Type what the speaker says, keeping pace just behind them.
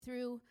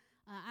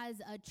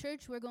As a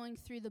church, we're going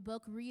through the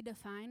book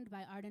Redefined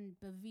by Arden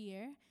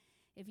Bevere.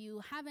 If you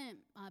haven't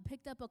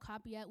picked up a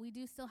copy yet, we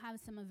do still have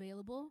some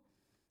available.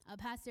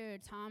 Pastor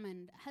Tom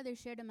and Heather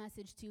shared a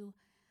message to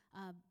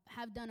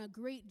have done a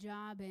great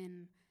job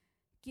in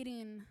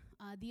getting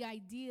the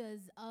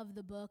ideas of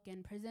the book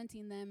and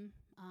presenting them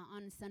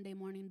on Sunday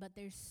morning, but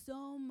there's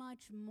so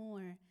much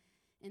more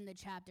in the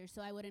chapter.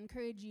 So I would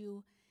encourage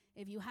you,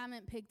 if you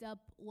haven't picked up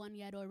one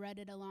yet or read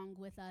it along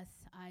with us,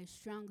 I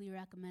strongly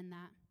recommend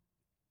that.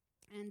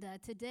 And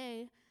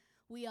today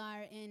we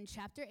are in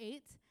chapter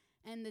 8,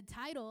 and the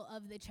title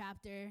of the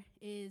chapter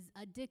is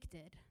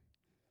Addicted,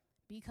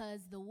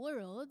 because the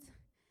world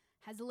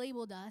has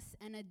labeled us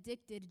an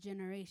addicted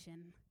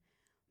generation.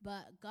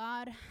 But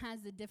God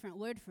has a different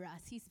word for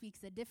us. He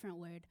speaks a different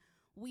word.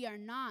 We are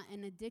not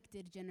an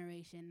addicted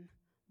generation,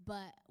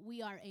 but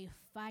we are a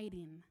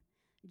fighting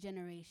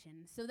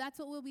generation. So that's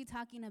what we'll be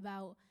talking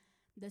about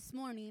this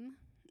morning.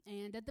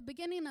 And at the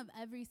beginning of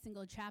every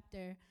single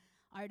chapter,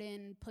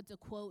 Arden puts a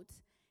quote.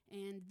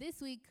 And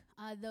this week,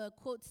 the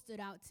quote stood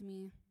out to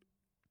me.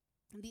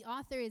 The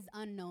author is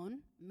unknown,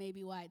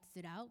 maybe why it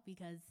stood out,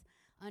 because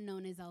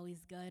unknown is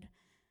always good.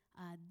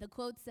 The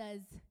quote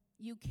says,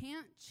 "You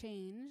can't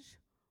change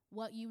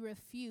what you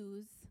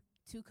refuse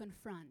to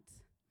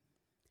confront."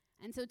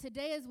 And so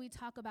today, as we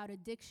talk about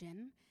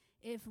addiction,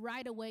 if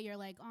right away you're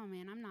like, "Oh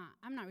man,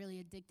 I'm not really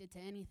addicted to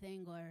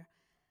anything," or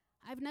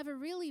 "I've never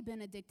really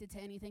been addicted to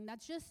anything,"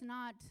 that's just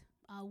not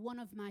one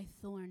of my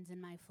thorns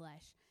in my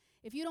flesh.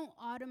 If you don't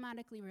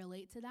automatically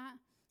relate to that,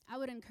 I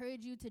would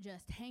encourage you to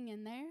just hang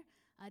in there.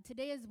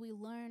 Today, as we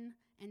learn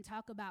and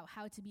talk about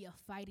how to be a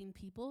fighting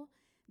people,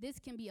 this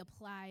can be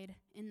applied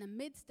in the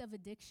midst of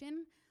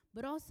addiction,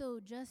 but also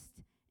just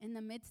in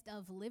the midst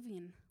of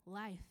living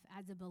life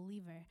as a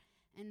believer.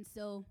 And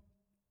so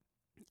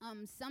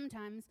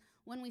sometimes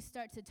when we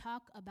start to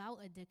talk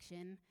about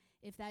addiction,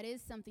 if that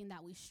is something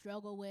that we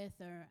struggle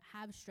with or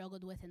have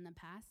struggled with in the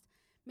past,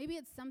 maybe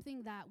it's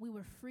something that we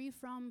were free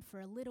from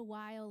for a little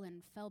while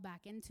and fell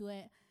back into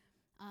it.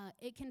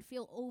 It can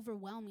feel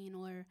overwhelming,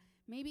 or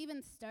maybe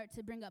even start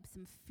to bring up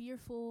some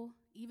fearful,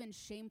 even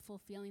shameful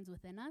feelings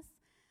within us.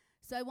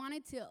 So I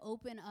wanted to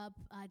open up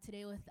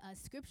today with a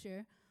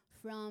scripture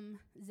from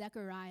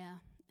Zechariah.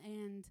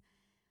 And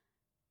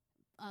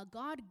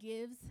God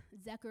gives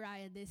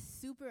Zechariah this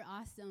super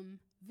awesome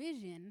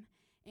vision,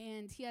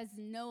 and he has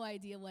no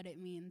idea what it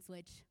means,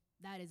 which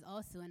that is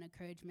also an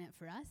encouragement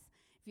for us.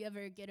 If you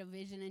ever get a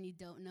vision and you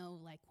don't know,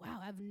 like, wow,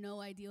 I have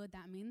no idea what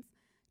that means,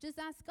 just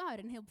ask God,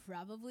 and he'll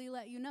probably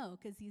let you know,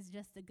 because he's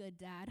just a good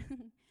dad.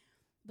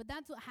 But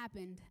that's what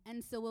happened.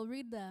 And so we'll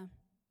read the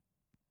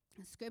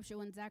scripture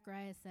when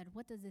Zechariah said,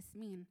 "What does this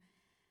mean?"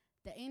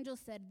 The angel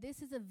said,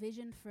 "This is a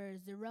vision for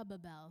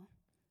Zerubbabel."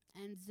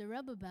 And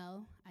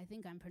Zerubbabel, I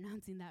think I'm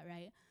pronouncing that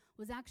right,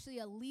 was actually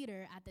a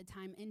leader at the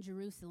time in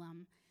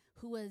Jerusalem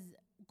who was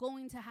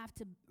going to have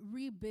to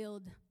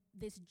rebuild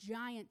this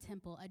giant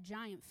temple, a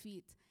giant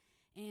feat.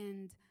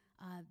 And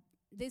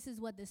this is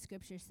what the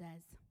scripture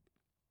says.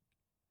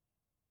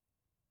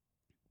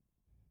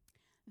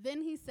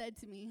 "Then he said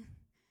to me,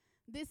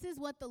 'This is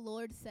what the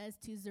Lord says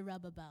to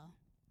Zerubbabel.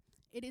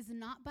 It is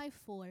not by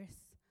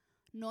force,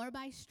 nor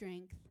by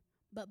strength,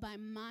 but by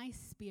my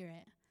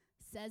spirit,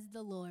 says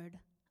the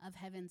Lord of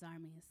heaven's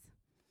armies.'"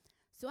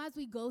 So as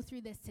we go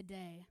through this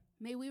today,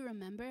 may we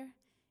remember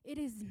it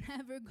is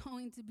never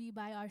going to be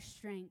by our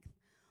strength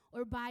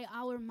or by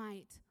our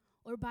might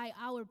or by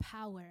our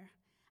power.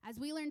 As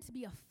we learn to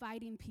be a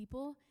fighting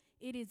people,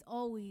 it is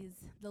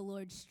always the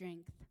Lord's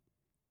strength.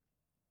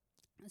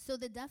 So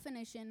the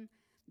definition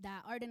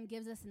that Arden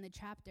gives us in the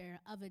chapter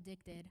of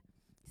addicted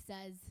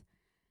says,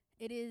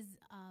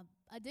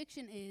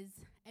 addiction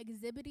is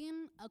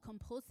exhibiting a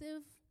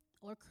compulsive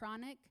or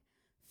chronic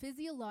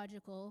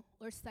physiological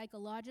or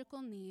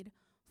psychological need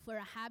for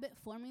a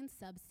habit-forming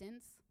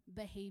substance,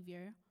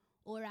 behavior,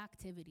 or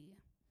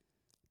activity.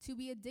 To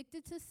be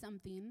addicted to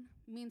something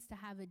means to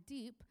have a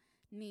deep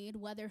need,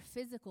 whether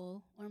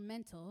physical or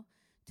mental,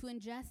 to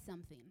ingest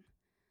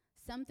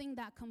something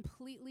that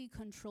completely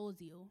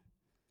controls you.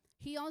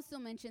 He also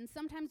mentioned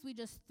sometimes we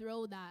just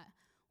throw that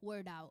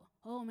word out.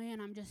 "Oh man,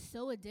 I'm just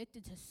so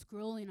addicted to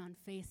scrolling on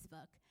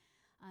Facebook."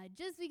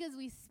 Just because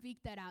we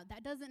speak that out,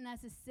 that doesn't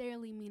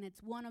necessarily mean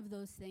it's one of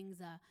those things,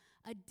 a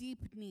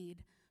deep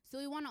need. So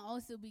we want to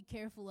also be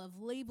careful of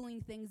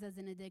labeling things as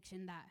an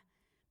addiction that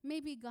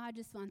maybe God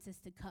just wants us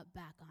to cut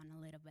back on a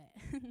little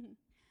bit.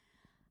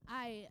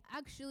 I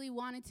actually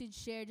wanted to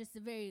share just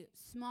a very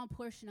small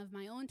portion of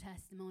my own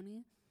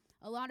testimony.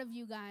 A lot of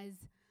you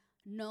guys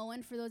know,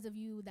 and for those of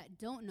you that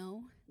don't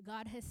know,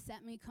 God has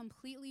set me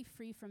completely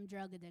free from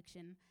drug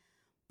addiction.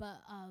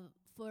 But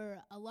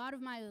for a lot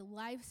of my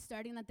life,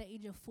 starting at the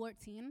age of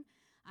 14,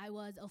 I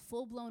was a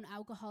full-blown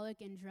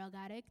alcoholic and drug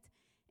addict,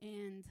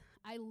 and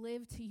I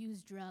lived to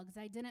use drugs.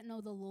 I didn't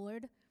know the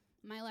Lord.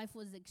 My life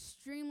was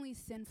extremely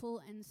sinful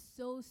and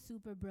so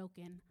super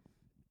broken.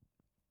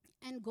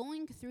 And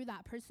going through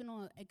that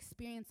personal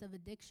experience of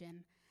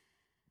addiction,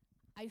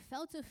 I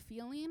felt a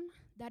feeling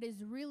that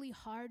is really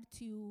hard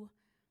to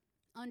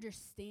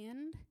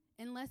understand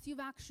unless you've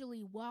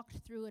actually walked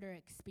through it or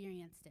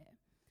experienced it.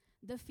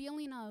 The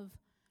feeling of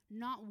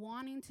not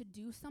wanting to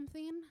do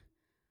something,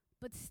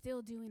 but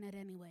still doing it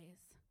anyways.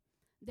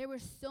 There were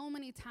so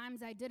many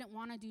times I didn't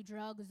want to do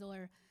drugs,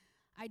 or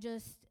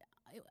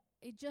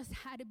it just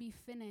had to be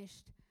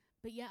finished,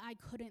 but yet I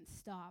couldn't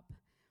stop.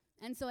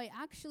 And so I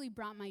actually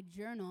brought my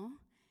journal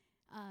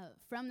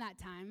from that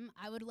time.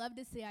 I would love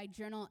to say I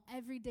journal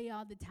every day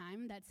all the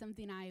time. That's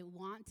something I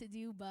want to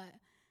do, but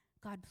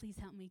God, please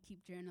help me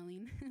keep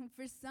journaling.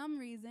 For some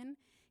reason,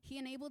 he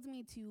enabled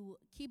me to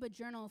keep a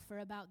journal for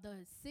about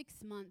the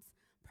 6 months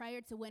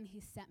prior to when he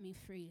set me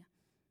free.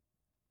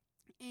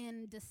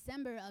 In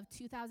December of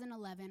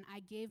 2011, I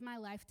gave my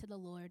life to the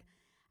Lord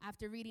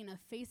after reading a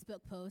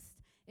Facebook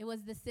post. It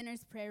was the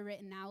sinner's prayer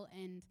written out,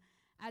 and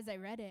as I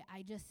read it,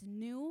 I just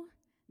knew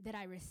that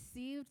I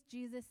received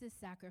Jesus'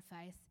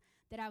 sacrifice,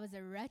 that I was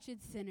a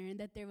wretched sinner, and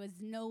that there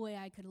was no way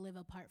I could live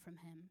apart from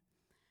him.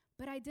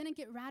 But I didn't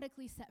get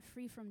radically set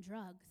free from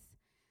drugs.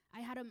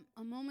 I had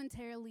a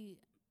momentary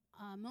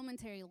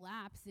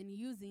lapse in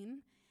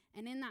using,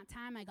 and in that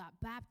time I got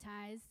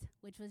baptized,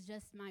 which was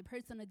just my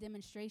personal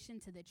demonstration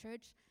to the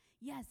church.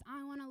 Yes,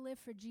 I want to live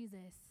for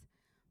Jesus.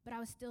 But I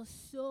was still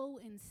so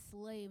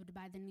enslaved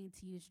by the need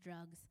to use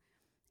drugs.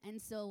 And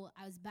so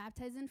I was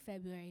baptized in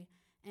February,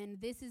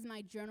 and this is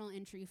my journal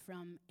entry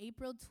from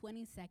April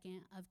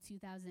 22nd of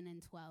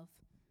 2012.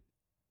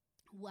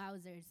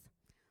 Wowzers.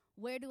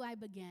 Where do I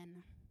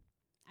begin?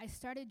 I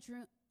started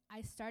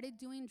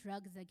doing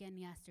drugs again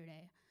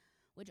yesterday,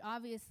 which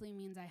obviously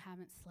means I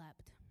haven't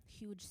slept.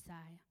 Huge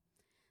sigh.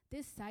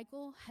 This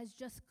cycle has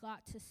just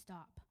got to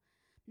stop.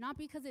 Not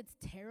because it's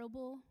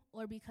terrible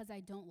or because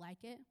I don't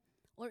like it,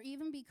 or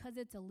even because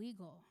it's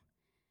illegal.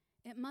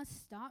 It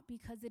must stop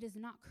because it is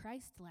not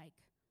Christ-like.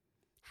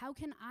 How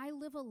can I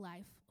live a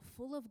life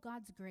full of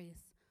God's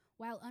grace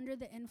while under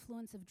the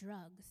influence of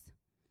drugs?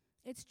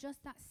 It's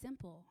just that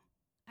simple.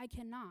 I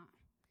cannot.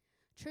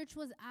 Church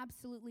was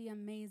absolutely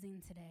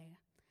amazing today.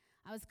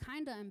 I was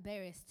kind of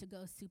embarrassed to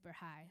go super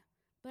high,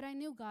 but I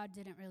knew God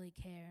didn't really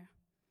care.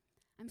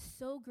 I'm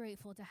so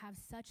grateful to have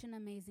such an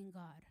amazing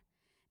God.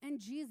 And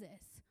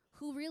Jesus,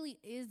 who really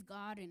is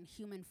God in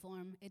human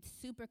form. It's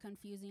super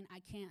confusing.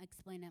 I can't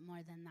explain it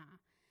more than that.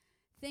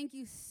 Thank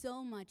you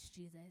so much,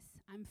 Jesus.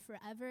 I'm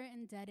forever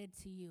indebted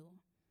to you,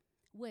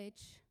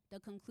 which, the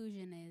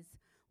conclusion is,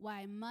 why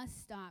I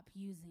must stop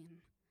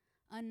using.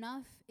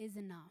 Enough is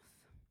enough.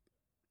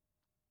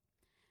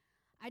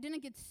 I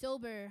didn't get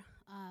sober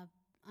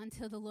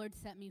until the Lord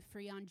set me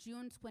free on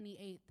June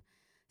 28th,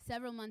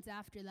 several months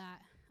after that.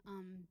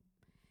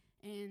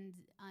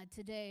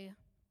 Today,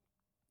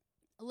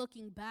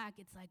 looking back,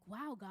 it's like,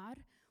 wow, God,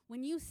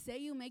 when you say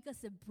you make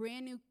us a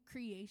brand new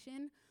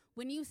creation,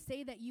 when you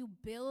say that you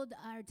build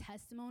our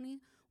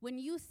testimony, when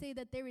you say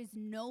that there is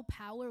no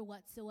power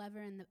whatsoever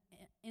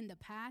in the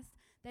past,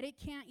 that it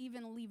can't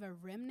even leave a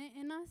remnant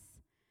in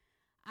us,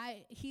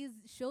 he's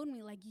showed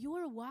me, like,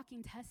 you're a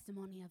walking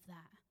testimony of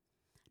that.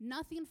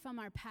 Nothing from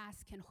our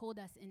past can hold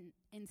us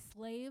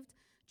enslaved,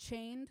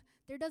 chained.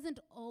 There doesn't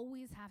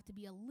always have to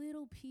be a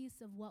little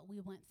piece of what we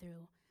went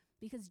through,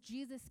 because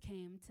Jesus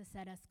came to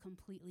set us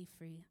completely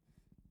free.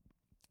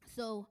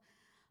 So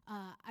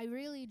I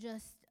really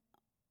just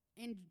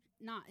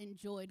not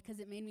enjoyed,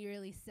 because it made me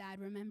really sad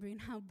remembering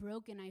how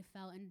broken I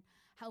felt and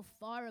how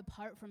far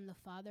apart from the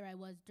Father I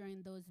was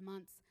during those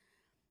months.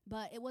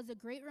 But it was a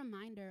great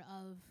reminder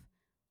of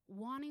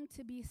wanting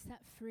to be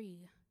set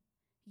free,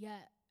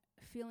 yet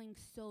feeling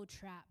so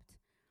trapped.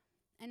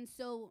 And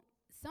so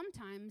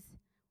sometimes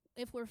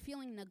if we're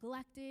feeling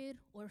neglected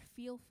or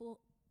fearful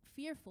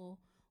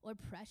or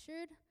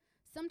pressured,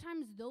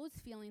 sometimes those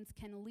feelings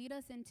can lead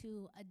us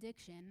into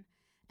addiction,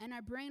 and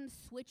our brain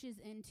switches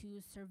into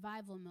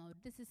survival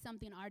mode. This is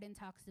something Arden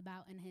talks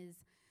about in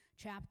his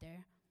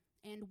chapter.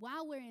 And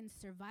while we're in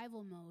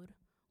survival mode,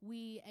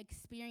 we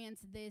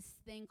experience this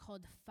thing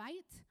called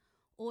fight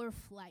or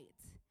flight.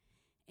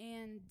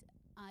 And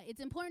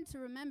it's important to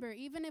remember,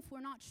 even if we're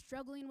not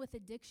struggling with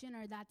addiction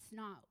or that's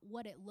not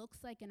what it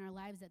looks like in our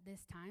lives at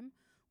this time,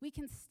 we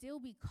can still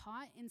be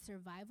caught in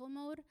survival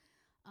mode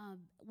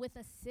with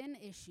a sin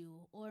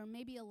issue or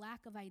maybe a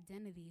lack of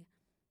identity.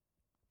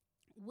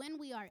 When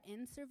we are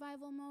in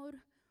survival mode,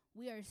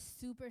 we are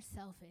super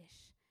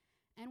selfish,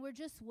 and we're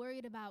just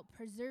worried about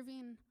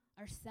preserving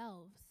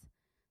ourselves,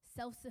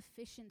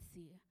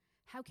 self-sufficiency.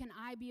 How can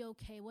I be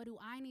okay? What do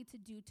I need to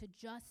do to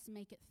just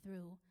make it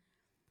through?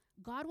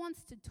 God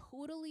wants to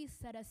totally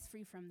set us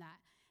free from that.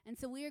 And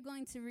so we are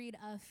going to read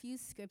a few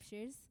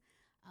scriptures.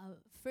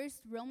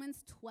 First,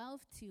 Romans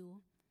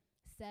 12:2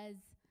 says,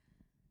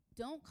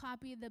 "Don't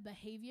copy the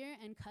behavior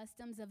and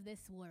customs of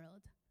this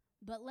world,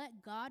 but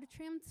let God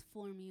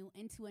transform you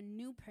into a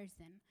new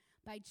person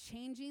by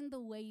changing the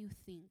way you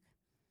think.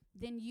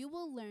 Then you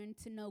will learn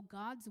to know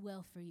God's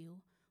will for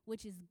you,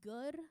 which is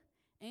good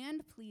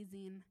and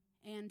pleasing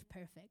and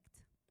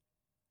perfect."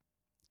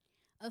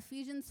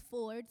 Ephesians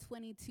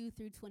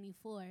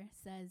 4:22-24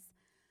 says,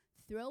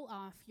 "Throw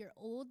off your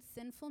old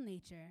sinful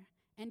nature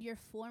and your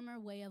former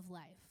way of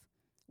life,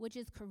 which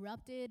is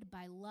corrupted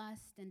by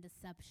lust and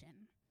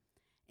deception.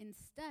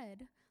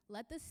 Instead,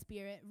 let the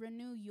Spirit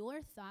renew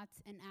your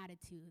thoughts and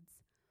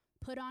attitudes.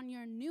 Put on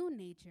your new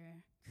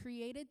nature,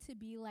 created to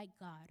be like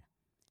God,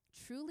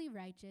 truly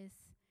righteous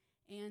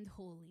and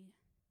holy.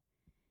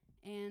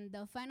 And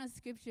the final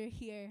scripture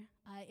here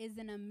is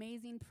an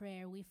amazing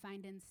prayer we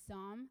find in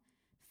Psalm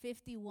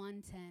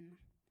 51:10.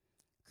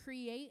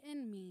 Create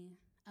in me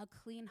a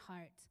clean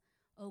heart,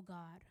 O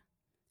God.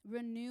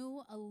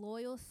 Renew a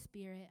loyal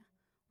spirit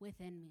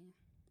within me.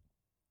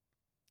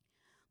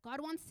 God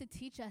wants to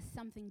teach us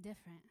something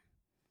different.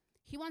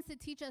 He wants to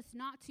teach us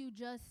not to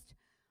just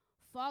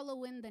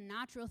follow in the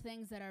natural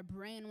things that our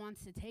brain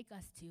wants to take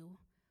us to,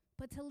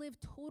 but to live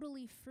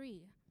totally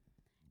free.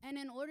 And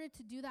in order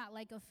to do that,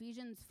 like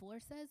Ephesians 4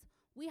 says,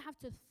 we have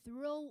to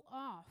throw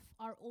off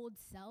our old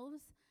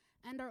selves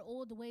and our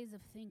old ways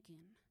of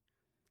thinking.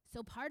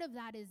 So part of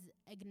that is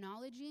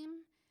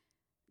acknowledging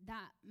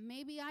that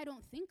maybe I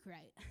don't think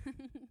right.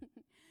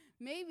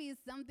 Maybe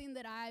something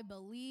that I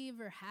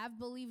believe or have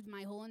believed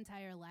my whole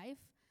entire life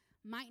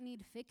might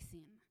need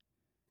fixing.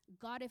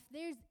 God, if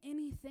there's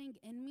anything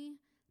in me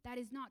that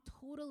is not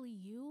totally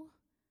you,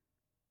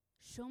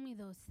 show me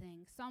those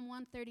things. Psalm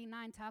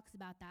 139 talks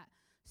about that.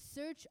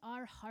 Search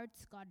our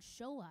hearts, God,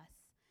 show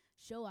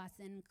us,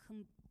 and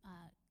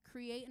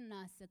create in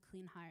us a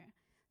clean heart.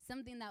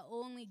 Something that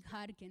only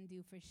God can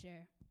do for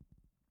sure.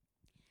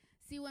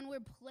 See, when we're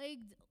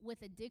plagued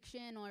with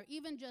addiction or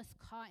even just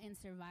caught in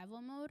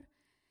survival mode,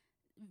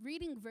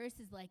 reading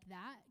verses like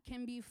that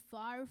can be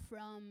far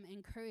from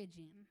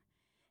encouraging.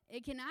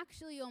 It can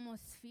actually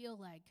almost feel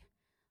like,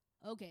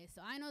 okay,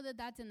 so I know that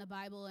that's in the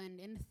Bible, and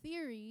in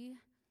theory,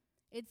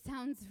 it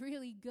sounds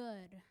really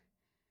good,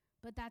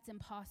 but that's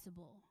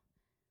impossible.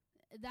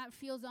 That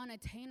feels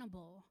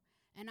unattainable.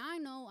 And I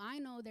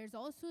know there's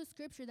also a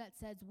scripture that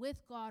says,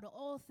 with God,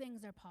 all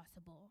things are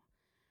possible.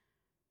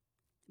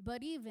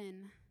 But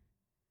even,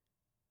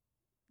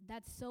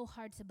 that's so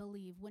hard to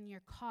believe when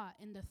you're caught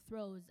in the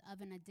throes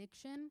of an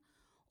addiction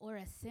or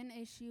a sin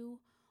issue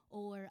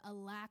or a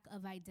lack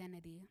of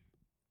identity.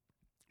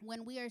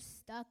 When we are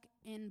stuck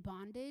in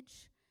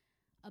bondage,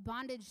 a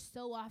bondage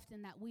so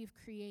often that we've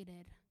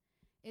created,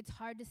 it's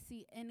hard to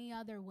see any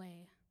other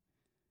way.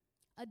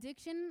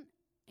 Addiction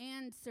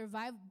and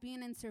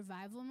being in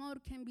survival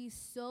mode can be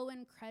so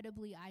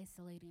incredibly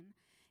isolating.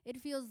 It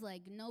feels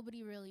like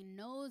nobody really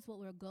knows what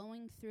we're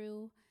going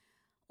through,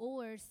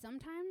 or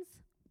sometimes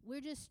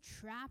we're just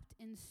trapped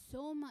in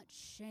so much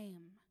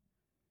shame.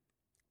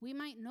 We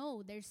might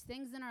know there's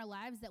things in our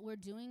lives that we're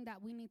doing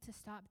that we need to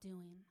stop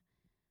doing,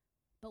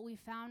 but we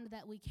found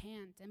that we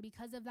can't, and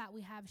because of that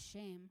we have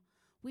shame.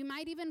 We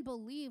might even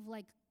believe,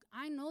 like,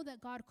 I know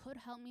that God could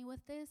help me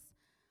with this,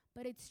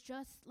 but it's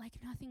just like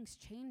nothing's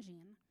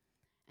changing.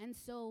 And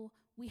so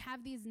we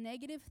have these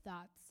negative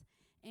thoughts,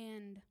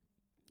 and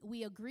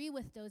we agree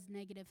with those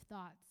negative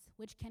thoughts,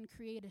 which can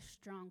create a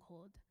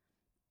stronghold.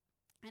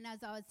 And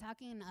as I was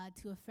talking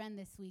to a friend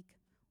this week,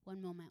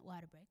 one moment,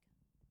 water break.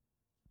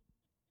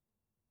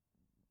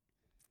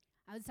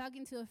 I was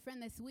talking to a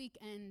friend this week,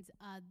 and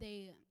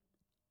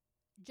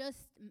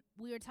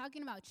we were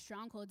talking about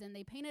strongholds, and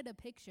they painted a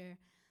picture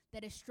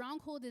that a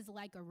stronghold is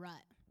like a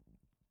rut.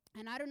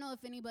 And I don't know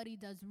if anybody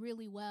does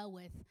really well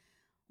with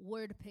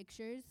word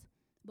pictures,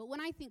 but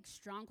when I think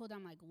stronghold,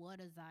 I'm like, what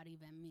does that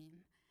even mean?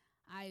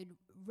 I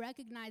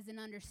recognize and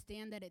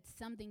understand that it's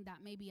something that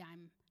maybe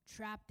I'm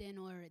trapped in,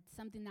 or it's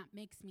something that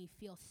makes me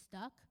feel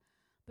stuck.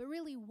 But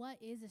really, what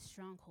is a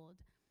stronghold?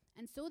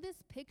 And so this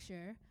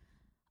picture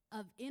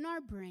of, in our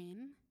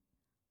brain,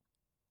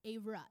 a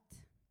rut.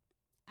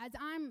 As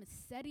I'm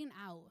setting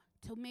out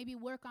to maybe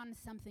work on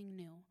something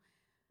new,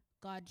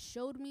 God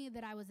showed me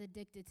that I was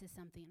addicted to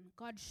something.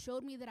 God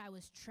showed me that I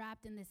was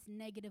trapped in this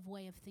negative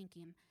way of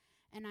thinking.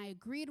 And I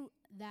agreed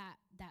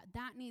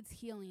that needs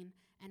healing,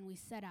 and we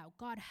set out.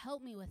 God,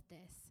 help me with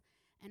this.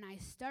 And I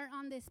start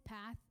on this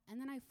path, and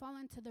then I fall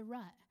into the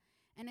rut.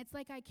 And it's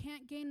like I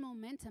can't gain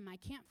momentum. I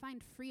can't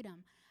find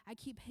freedom. I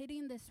keep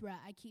hitting this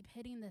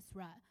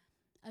rut.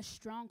 A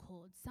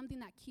stronghold, something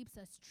that keeps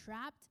us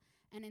trapped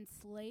and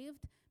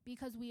enslaved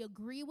because we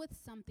agree with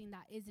something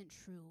that isn't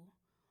true.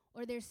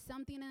 Or there's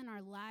something in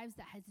our lives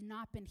that has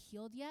not been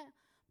healed yet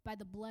by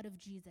the blood of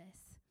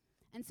Jesus.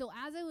 And so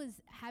as I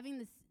was having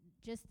this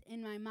just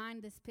in my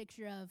mind, this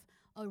picture of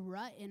a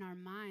rut in our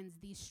minds,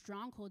 these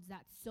strongholds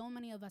that so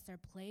many of us are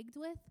plagued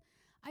with,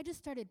 I just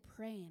started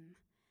praying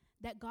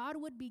that God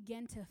would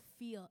begin to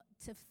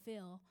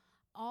fill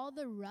all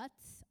the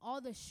ruts, all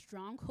the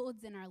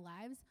strongholds in our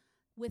lives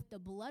with the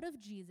blood of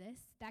Jesus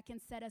that can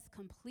set us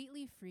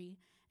completely free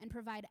and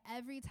provide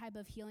every type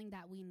of healing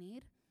that we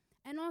need,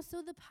 and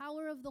also the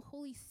power of the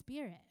Holy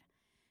Spirit,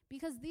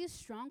 because these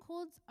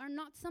strongholds are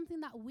not something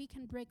that we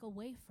can break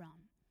away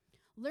from.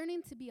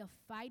 Learning to be a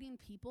fighting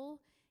people,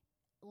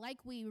 like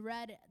we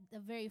read the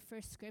very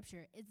first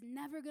scripture, is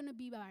never going to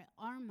be by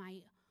our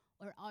might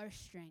or our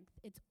strength.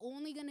 It's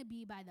only going to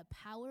be by the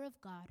power of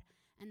God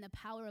and the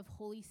power of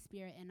Holy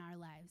Spirit in our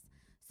lives.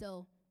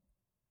 So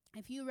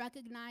if you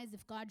recognize,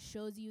 if God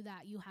shows you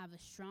that you have a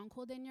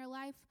stronghold in your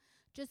life,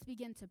 just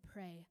begin to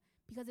pray,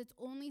 because it's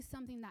only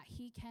something that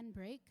He can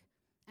break,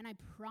 And I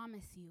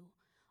promise you,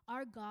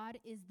 our God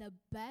is the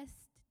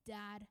best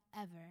dad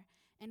ever.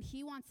 And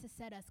he wants to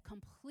set us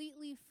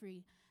completely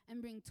free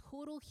and bring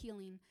total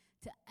healing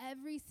to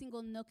every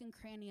single nook and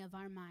cranny of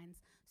our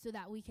minds so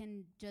that we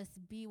can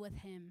just be with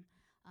him.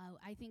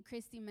 I think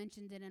Christy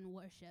mentioned it in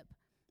worship.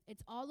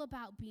 It's all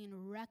about being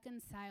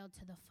reconciled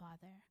to the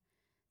Father.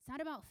 It's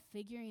not about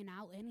figuring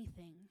out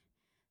anything.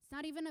 It's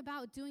not even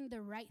about doing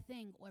the right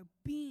thing or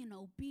being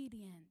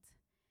obedient.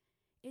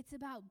 It's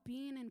about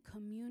being in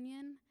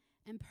communion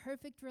and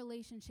perfect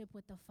relationship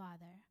with the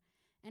Father.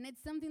 And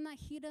it's something that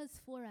he does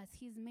for us.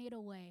 He's made a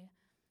way.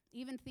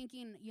 Even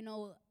thinking,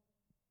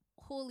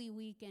 Holy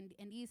Week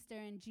and Easter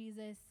and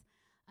Jesus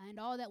and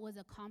all that was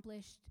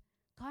accomplished,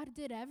 God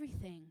did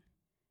everything.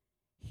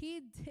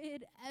 He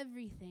did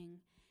everything.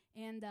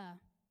 And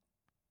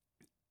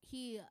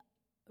he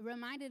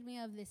reminded me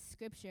of this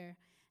scripture.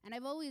 And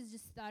I've always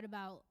just thought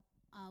about,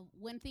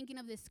 when thinking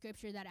of this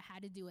scripture, that it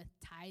had to do with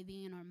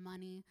tithing or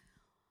money.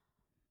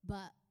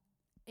 But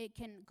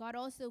God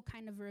also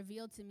kind of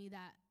revealed to me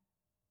that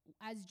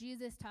as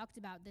Jesus talked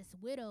about this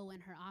widow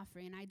and her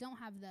offering, I don't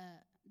have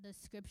the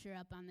scripture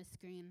up on the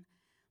screen,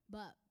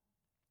 but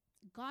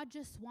God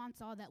just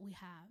wants all that we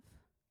have.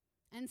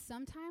 And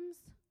sometimes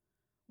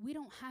we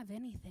don't have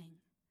anything.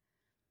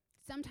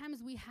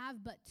 Sometimes we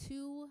have but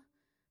 2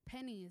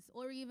 pennies,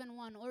 or even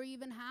 1, or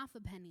even half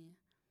a penny,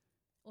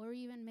 or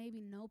even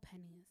maybe no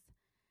pennies.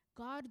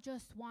 God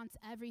just wants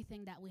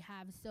everything that we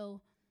have.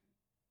 So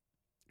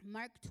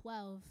Mark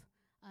 12,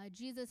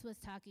 Jesus was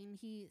talking.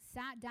 He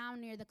sat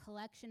down near the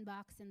collection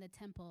box in the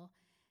temple,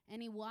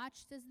 and he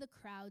watched as the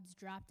crowds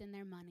dropped in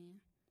their money.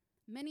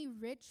 Many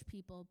rich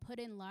people put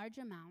in large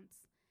amounts.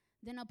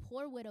 Then a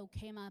poor widow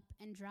came up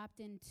and dropped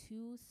in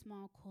 2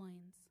 small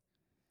coins.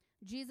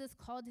 Jesus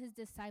called his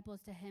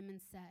disciples to him and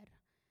said,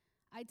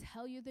 I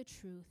tell you the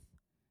truth,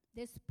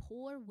 this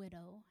poor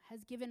widow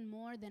has given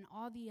more than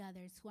all the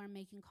others who are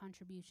making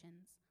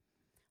contributions,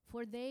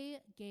 for they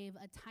gave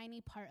a tiny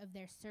part of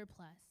their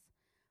surplus.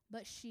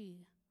 But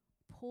she,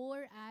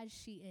 poor as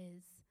she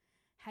is,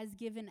 has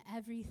given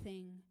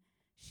everything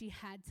she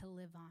had to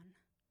live on.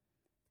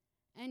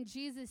 And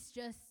Jesus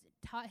just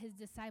taught his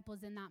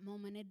disciples in that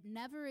moment, it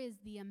never is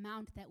the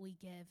amount that we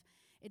give.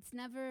 It's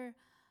never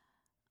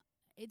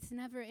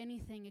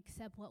anything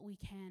except what we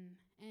can.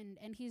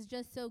 And he's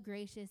just so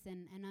gracious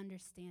and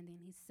understanding.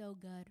 He's so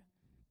good.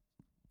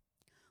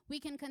 We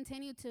can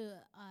continue to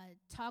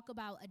talk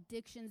about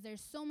addictions.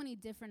 There's so many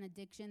different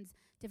addictions,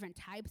 different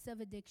types of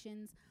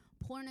addictions.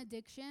 Porn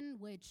addiction,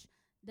 which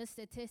the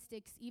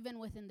statistics, even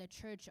within the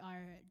church,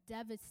 are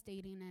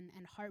devastating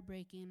and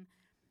heartbreaking.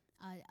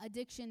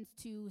 Addictions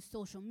to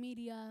social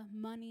media,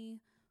 money,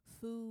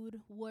 food,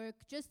 work,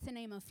 just to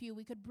name a few.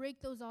 We could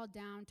break those all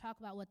down, talk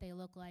about what they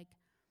look like.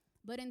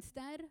 But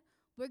instead,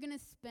 we're going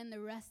to spend the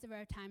rest of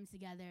our time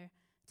together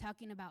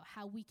talking about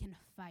how we can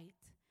fight.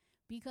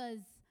 Because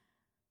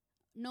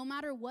no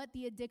matter what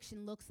the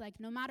addiction looks like,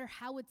 no matter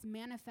how it's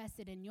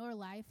manifested in your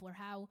life or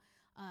how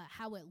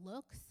it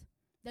looks,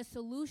 the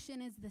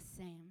solution is the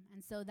same.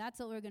 And so that's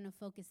what we're going to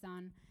focus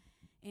on.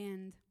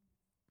 And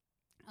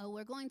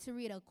we're going to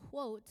read a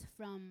quote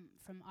from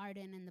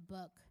Arden in the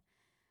book.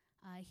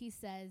 He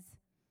says,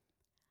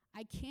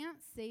 I can't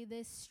say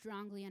this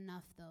strongly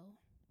enough, though.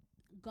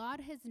 God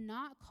has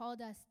not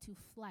called us to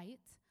flight,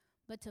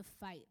 but to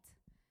fight.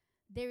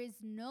 There is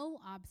no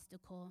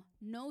obstacle,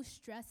 no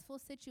stressful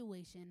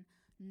situation,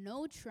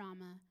 no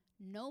trauma,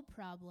 no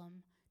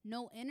problem,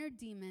 no inner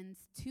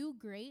demons too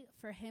great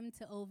for him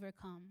to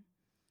overcome.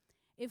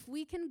 If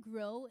we can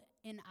grow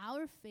in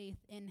our faith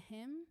in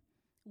him,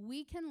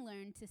 we can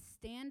learn to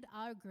stand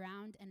our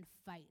ground and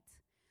fight.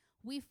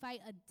 We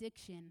fight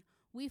addiction.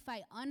 We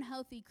fight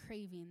unhealthy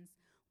cravings.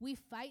 We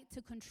fight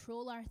to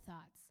control our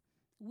thoughts.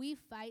 We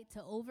fight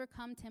to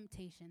overcome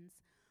temptations.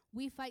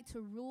 We fight to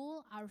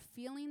rule our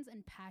feelings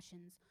and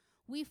passions.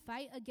 We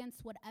fight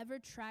against whatever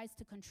tries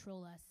to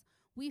control us.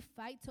 We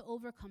fight to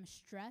overcome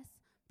stress,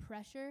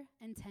 pressure,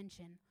 and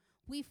tension.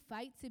 We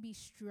fight to be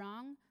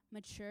strong,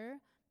 mature,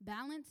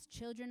 balanced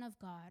children of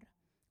God.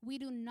 We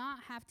do not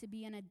have to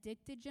be an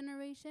addicted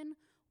generation.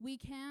 We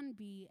can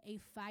be a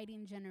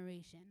fighting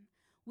generation.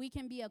 We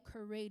can be a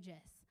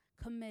courageous,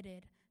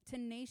 committed,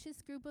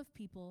 tenacious group of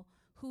people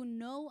who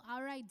know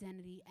our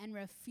identity and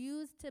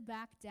refuse to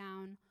back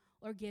down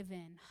or give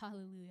in.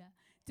 Hallelujah.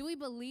 Do we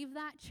believe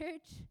that,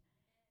 church?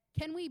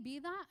 Can we be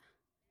that?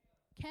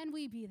 Can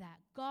we be that?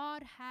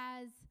 God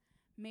has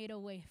made a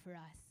way for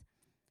us.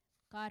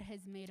 God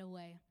has made a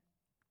way.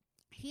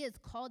 He has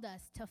called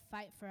us to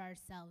fight for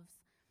ourselves.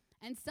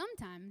 And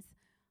sometimes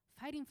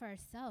fighting for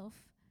ourselves,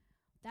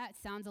 that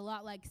sounds a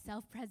lot like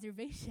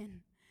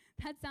self-preservation.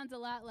 That sounds a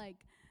lot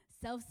like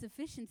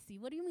self-sufficiency.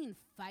 What do you mean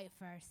fight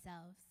for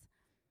ourselves?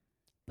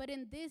 But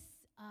in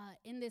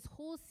this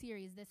whole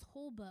series, this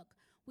whole book,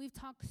 we've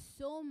talked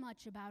so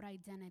much about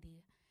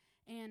identity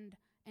and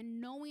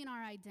knowing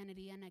our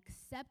identity and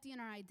accepting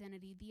our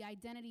identity, the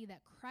identity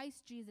that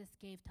Christ Jesus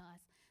gave to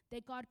us,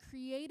 that God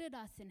created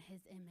us in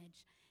his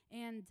image.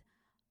 And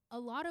a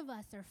lot of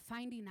us are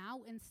finding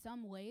out in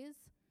some ways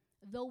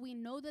though we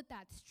know that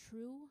that's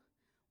true,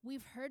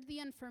 we've heard the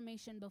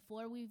information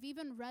before, we've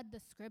even read the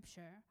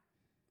scripture,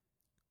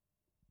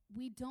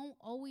 we don't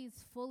always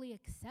fully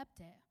accept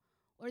it.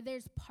 Or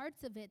there's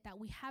parts of it that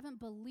we haven't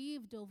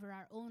believed over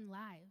our own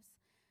lives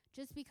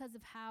just because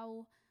of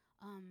how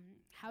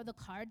the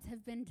cards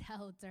have been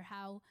dealt, or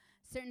how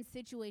certain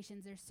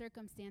situations or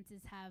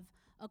circumstances have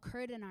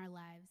occurred in our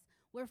lives.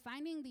 We're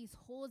finding these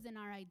holes in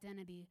our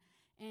identity,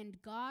 and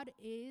God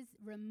is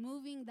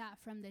removing that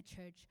from the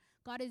church.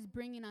 God is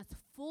bringing us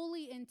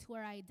fully into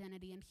our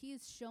identity, and he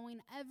is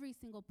showing every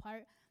single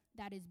part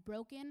that is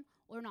broken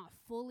or not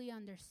fully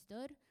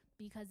understood,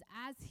 because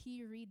as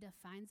he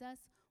redefines us,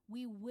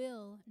 we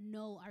will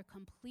know our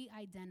complete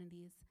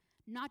identities,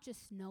 not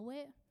just know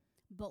it,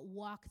 but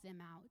walk them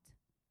out.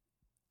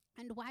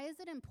 And why is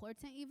it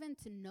important even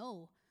to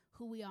know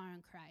who we are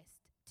in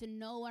Christ, to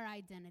know our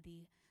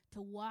identity,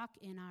 to walk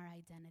in our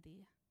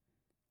identity?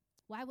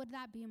 Why would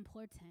that be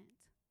important?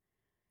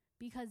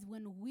 Because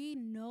when we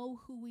know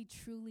who we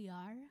truly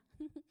are,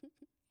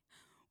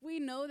 we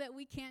know that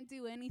we can't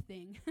do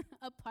anything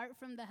apart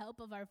from the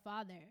help of our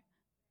Father.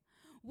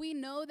 We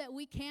know that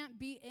we can't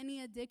beat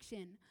any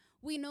addiction.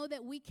 We know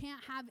that we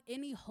can't have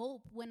any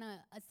hope when a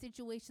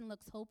situation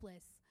looks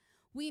hopeless.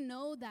 We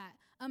know that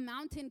a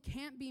mountain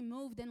can't be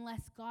moved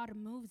unless God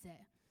moves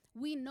it.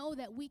 We know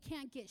that we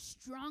can't get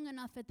strong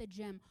enough at the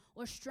gym,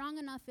 or strong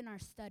enough in our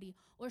study,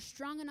 or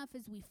strong enough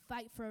as we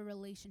fight for a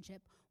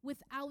relationship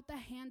without the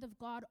hand of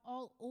God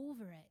all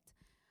over it.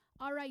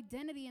 Our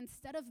identity,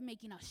 instead of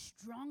making us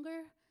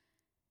stronger,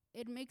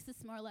 it makes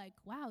us more like,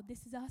 wow,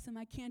 this is awesome.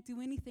 I can't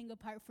do anything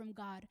apart from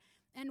God.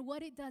 And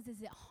what it does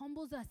is it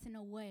humbles us in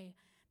a way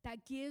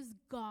that gives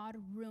God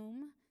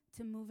room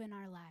to move in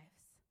our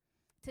lives,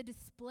 to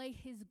display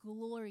his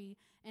glory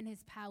and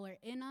his power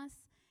in us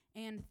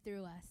and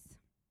through us.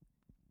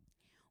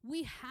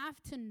 We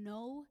have to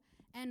know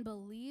and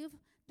believe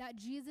that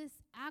Jesus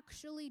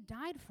actually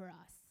died for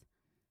us,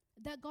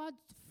 that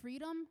God's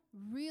freedom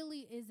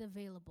really is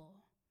available.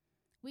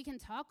 We can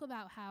talk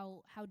about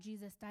how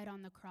Jesus died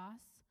on the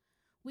cross.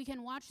 We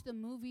can watch the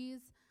movies,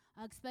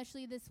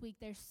 especially this week.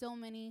 There's so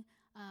many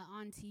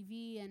on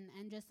TV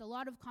and just a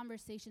lot of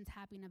conversations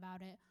happening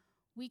about it.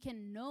 We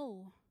can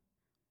know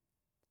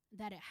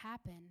that it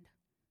happened,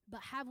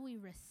 but have we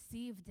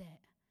received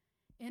it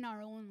in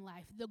our own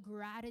life? The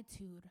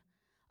gratitude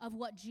of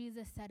what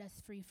Jesus set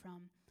us free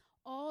from.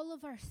 All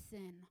of our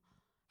sin,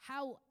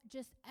 how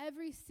just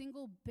every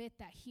single bit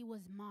that he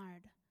was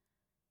marred,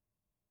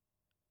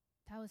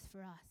 that was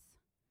for us.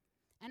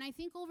 And I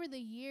think over the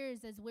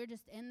years, as we're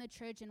just in the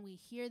church and we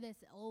hear this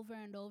over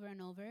and over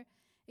and over,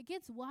 it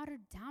gets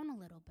watered down a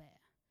little bit.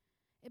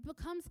 It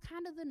becomes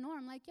kind of the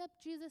norm, like, yep,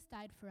 Jesus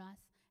died for us,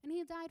 and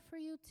he died for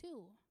you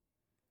too.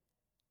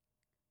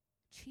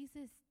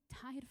 Jesus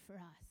died for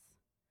us.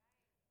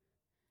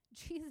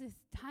 Jesus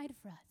died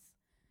for us.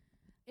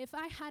 If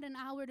I had an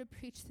hour to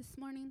preach this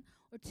morning,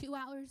 or 2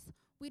 hours,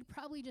 we'd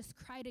probably just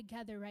cry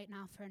together right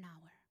now for an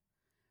hour.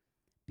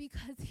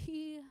 Because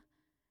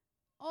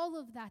all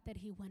of that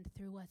he went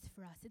through was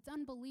for us. It's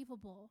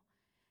unbelievable.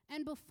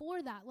 And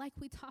before that, like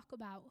we talk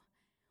about,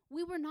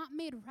 we were not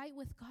made right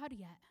with God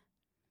yet.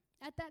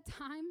 At that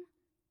time,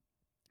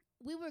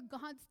 we were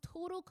God's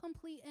total,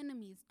 complete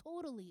enemies,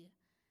 totally.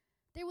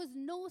 There was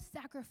no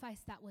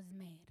sacrifice that was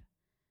made.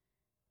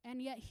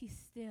 And yet he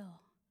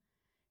still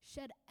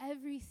shed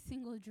every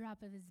single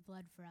drop of his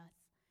blood for us.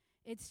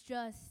 It's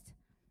just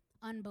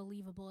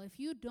unbelievable. If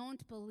you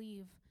don't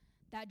believe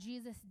that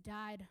Jesus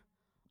died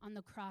on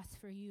the cross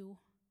for you,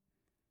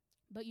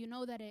 but you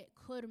know that it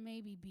could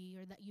maybe be,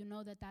 or that you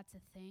know that that's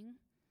a thing,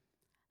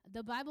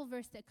 the Bible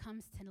verse that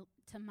comes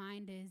to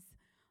mind is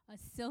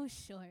so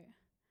short.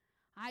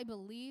 I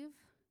believe,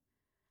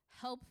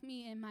 help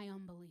me in my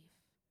unbelief.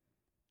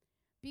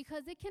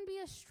 Because it can be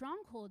a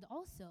stronghold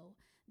also,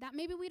 that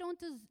maybe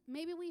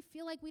we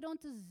feel like we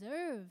don't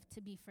deserve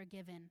to be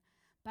forgiven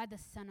by the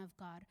Son of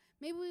God.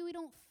 Maybe we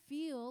don't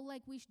feel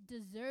like we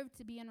deserve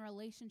to be in a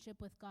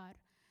relationship with God.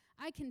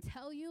 I can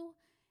tell you,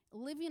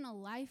 living a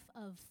life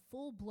of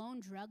full-blown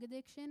drug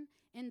addiction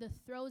in the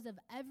throes of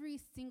every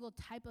single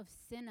type of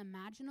sin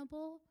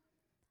imaginable,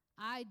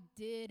 I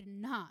did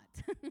not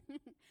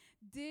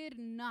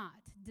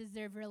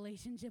deserve a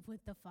relationship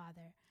with the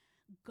Father.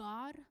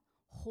 God,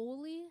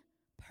 holy,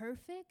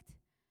 perfect,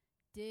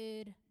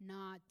 did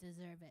not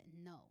deserve it.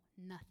 No,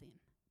 nothing.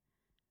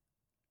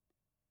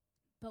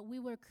 But we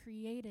were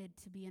created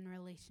to be in a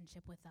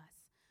relationship with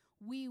us.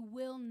 We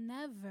will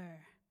never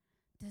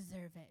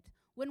deserve it.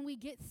 When we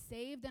get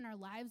saved and our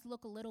lives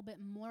look a little bit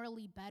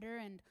morally better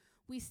and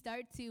we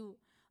start to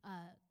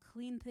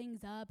clean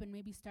things up and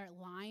maybe start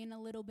lying a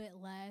little bit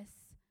less,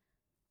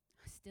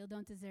 still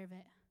don't deserve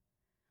it.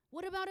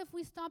 What about if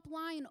we stop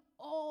lying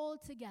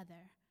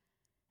altogether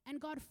and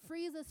God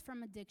frees us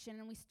from addiction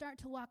and we start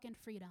to walk in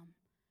freedom?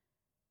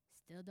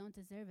 Still don't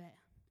deserve it.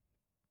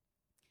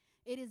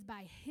 It is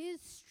by his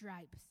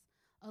stripes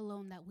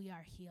alone that we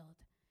are healed.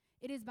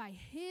 It is by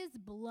his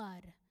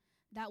blood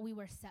that we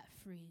were set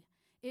free.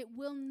 It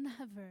will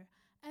never,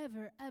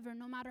 ever, ever,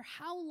 no matter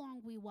how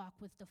long we walk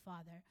with the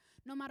Father,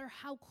 no matter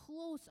how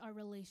close our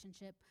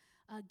relationship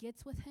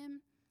gets with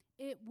him,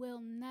 it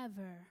will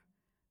never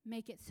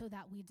make it so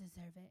that we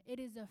deserve it. It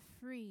is a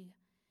free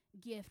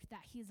gift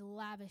that he's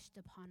lavished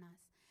upon us.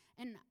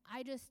 And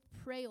I just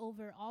pray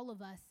over all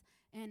of us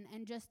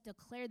and just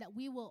declare that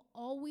we will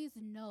always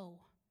know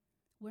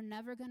we're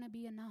never going to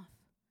be enough.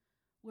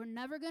 We're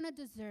never going to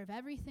deserve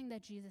everything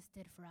that Jesus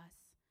did for us,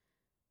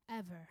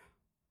 ever.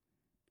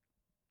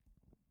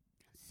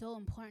 So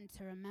important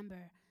to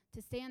remember,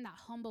 to stay in that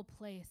humble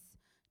place,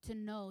 to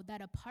know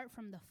that apart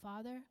from the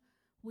Father,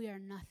 we are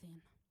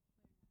nothing.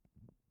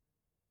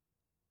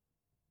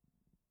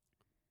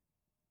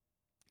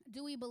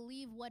 Do we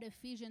believe what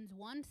Ephesians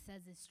 1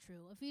 says is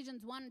true?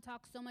 Ephesians 1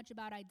 talks so much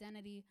about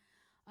identity.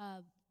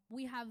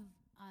 We have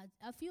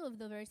a few of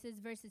the verses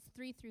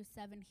 3 through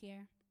 7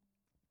 here.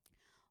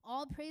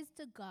 All praise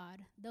to God,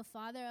 the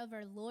Father of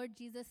our Lord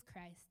Jesus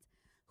Christ,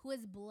 who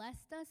has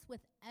blessed us with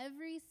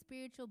every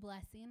spiritual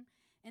blessing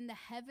in the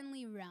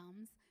heavenly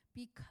realms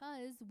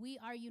because we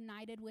are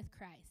united with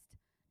Christ,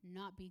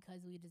 not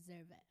because we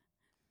deserve it.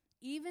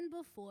 Even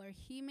before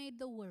he made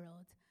the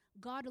world,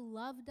 God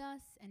loved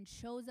us and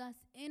chose us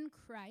in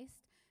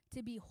Christ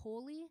to be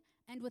holy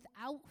and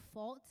without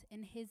fault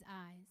in his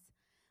eyes.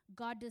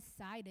 God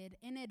decided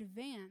in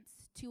advance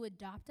to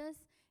adopt us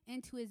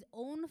into his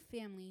own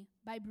family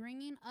by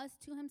bringing us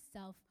to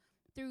himself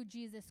through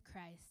Jesus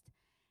Christ.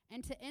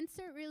 And to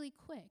insert really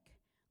quick,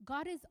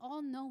 God is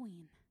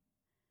all-knowing.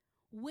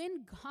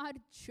 When God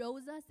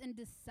chose us and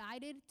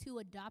decided to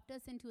adopt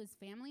us into his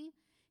family,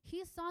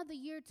 he saw the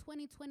year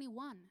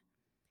 2021.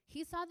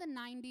 He saw the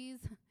 90s.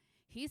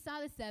 He saw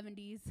the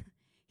 70s.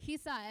 He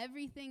saw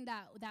everything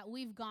that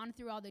we've gone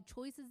through, all the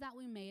choices that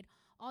we made,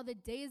 all the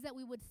days that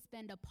we would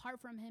spend apart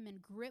from him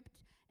and gripped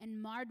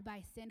and marred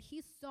by sin.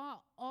 He saw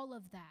all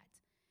of that.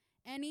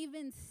 And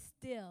even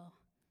still,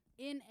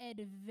 in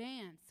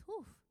advance,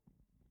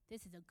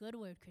 this is a good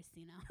word,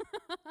 Christina.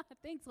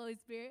 Thanks, Holy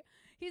Spirit.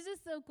 He's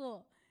just so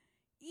cool.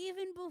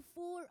 Even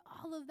before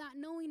all of that,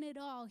 knowing it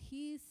all,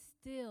 he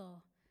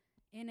still,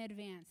 in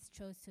advance,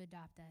 chose to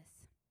adopt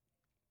us.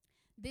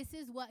 This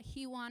is what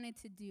he wanted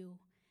to do,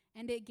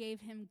 and it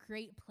gave him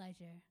great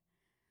pleasure.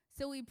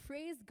 So we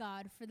praise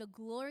God for the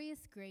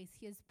glorious grace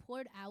he has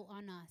poured out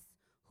on us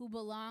who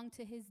belong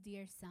to his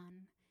dear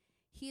Son.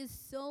 He is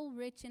so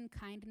rich in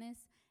kindness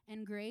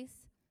and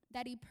grace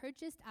that he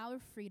purchased our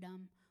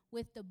freedom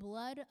with the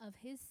blood of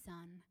his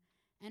Son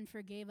and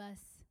forgave us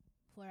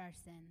for our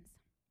sins.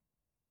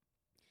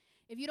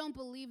 If you don't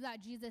believe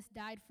that Jesus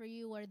died for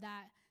you or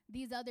that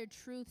these other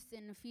truths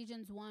in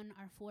Ephesians 1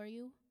 are for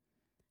you,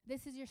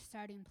 this is your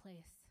starting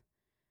place.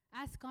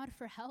 Ask God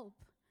for help.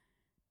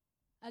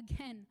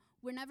 Again,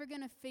 we're never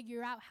going to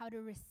figure out how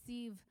to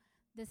receive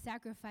the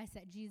sacrifice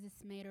that Jesus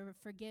made or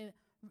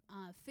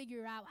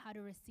figure out how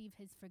to receive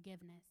his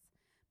forgiveness,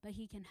 but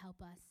he can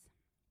help us.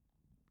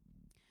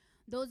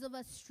 Those of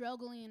us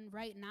struggling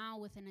right now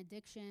with an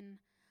addiction,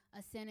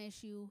 a sin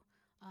issue,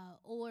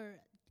 or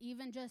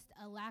even just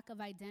a lack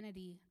of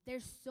identity,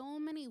 there's so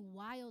many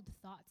wild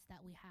thoughts that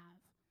we have.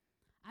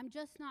 I'm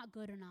just not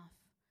good enough.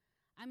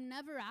 I'm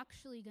never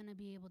actually going to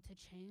be able to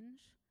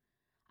change.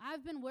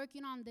 I've been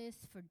working on this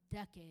for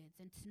decades,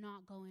 and it's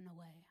not going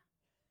away.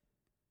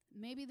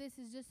 Maybe this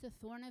is just a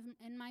thorn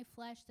in my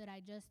flesh that I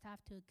just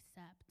have to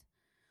accept.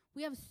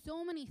 We have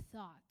so many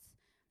thoughts.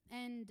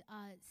 And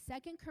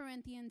 2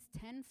 Corinthians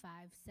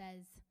 10:5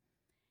 says,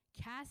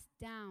 "Cast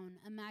down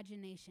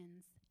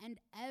imaginations and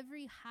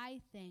every high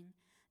thing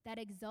that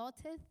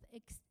exalteth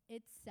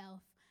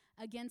itself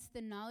against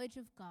the knowledge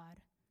of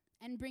God,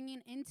 and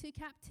bringing into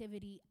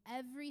captivity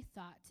every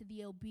thought to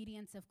the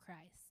obedience of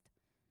Christ."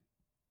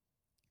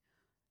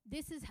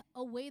 This is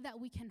a way that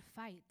we can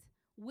fight.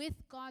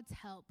 With God's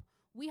help,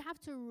 we have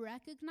to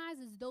recognize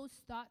as those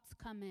thoughts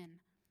come in,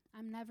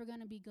 I'm never going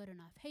to be good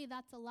enough. Hey,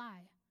 that's a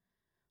lie.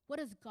 What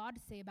does God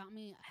say about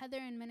me? Heather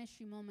in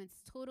Ministry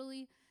Moments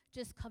totally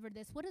just covered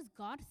this. What does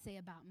God say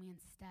about me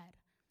instead?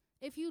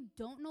 If you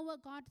don't know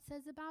what God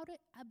says about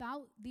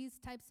these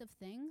types of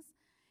things,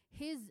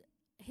 his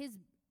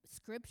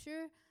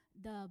scripture,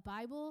 the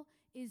Bible,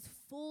 is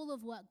full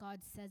of what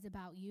God says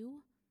about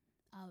you.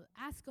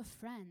 Ask a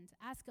friend,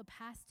 ask a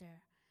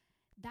pastor.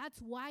 That's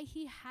why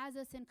he has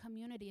us in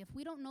community. If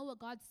we don't know what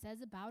God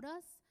says about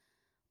us,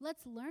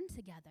 let's learn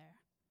together.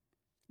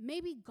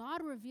 Maybe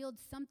God revealed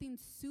something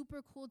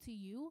super cool to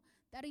you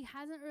that he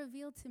hasn't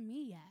revealed to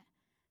me yet.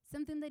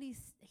 Something that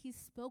he's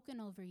spoken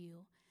over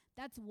you.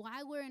 That's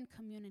why we're in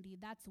community.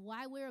 That's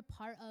why we're a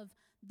part of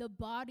the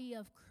body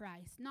of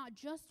Christ. Not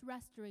just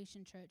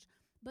Restoration Church,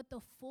 but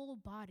the full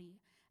body.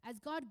 As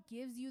God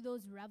gives you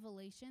those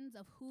revelations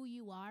of who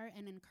you are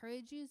and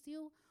encourages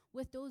you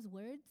with those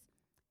words,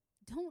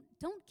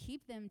 don't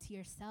keep them to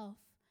yourself.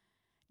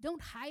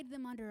 Don't hide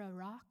them under a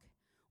rock.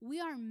 We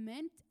are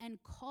meant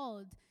and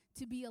called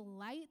to be a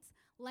light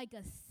like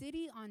a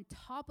city on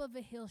top of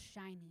a hill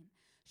shining,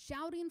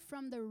 shouting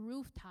from the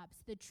rooftops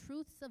the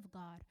truths of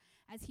God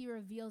as he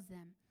reveals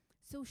them.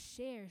 So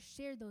share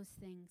those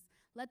things.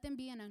 Let them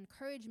be an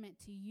encouragement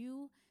to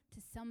you,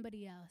 to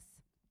somebody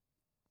else.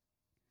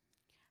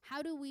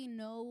 How do we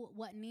know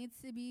what needs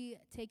to be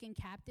taken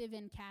captive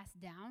and cast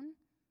down?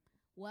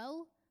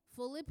 Well,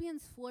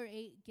 Philippians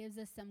 4:8 gives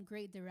us some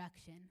great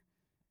direction.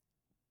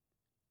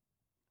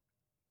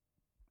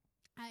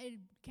 I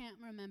can't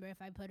remember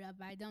if I put it up.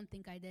 I don't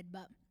think I did,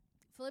 but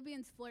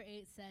Philippians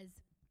 4:8 says,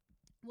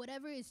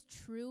 whatever is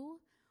true,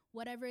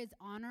 whatever is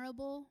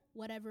honorable,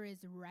 whatever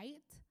is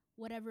right,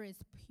 whatever is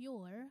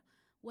pure,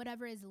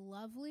 whatever is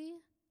lovely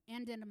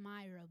and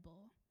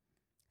admirable.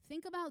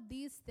 Think about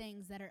these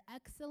things that are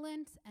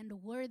excellent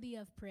and worthy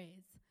of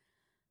praise.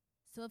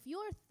 So if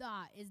your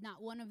thought is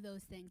not one of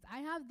those things, I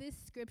have this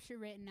scripture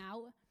written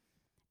out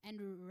and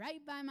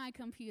right by my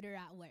computer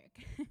at work.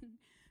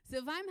 So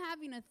if I'm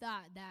having a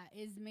thought that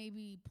is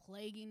maybe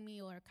plaguing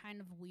me or kind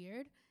of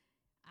weird,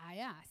 I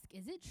ask,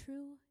 is it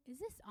true? Is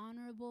this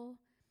honorable?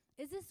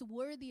 Is this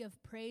worthy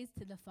of praise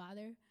to the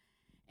Father?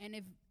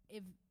 And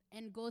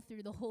and go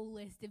through the whole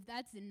list. If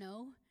that's a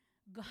no,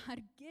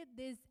 God, get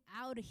this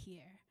out of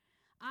here.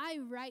 I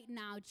right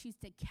now choose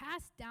to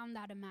cast down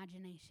that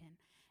imagination,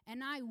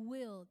 and I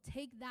will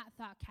take that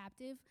thought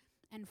captive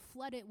and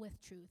flood it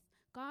with truth.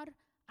 God,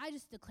 I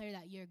just declare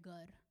that you're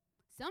good.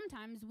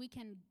 Sometimes we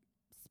can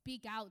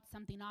speak out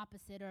something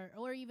opposite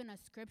or even a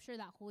scripture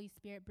that Holy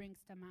Spirit brings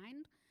to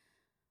mind.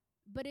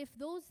 But if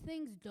those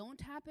things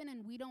don't happen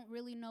and we don't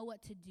really know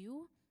what to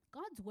do,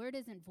 God's word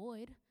isn't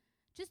void.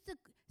 Just to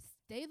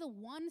stay the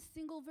one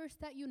single verse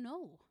that you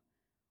know.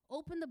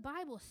 Open the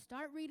Bible,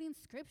 start reading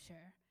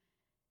scripture.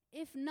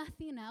 If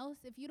nothing else,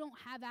 if you don't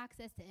have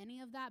access to any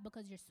of that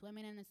because you're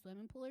swimming in a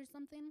swimming pool or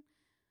something,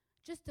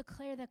 just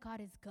declare that God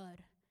is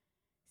good.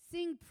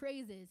 Sing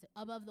praises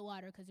above the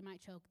water because you might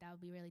choke. That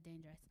would be really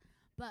dangerous.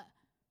 But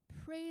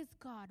praise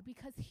God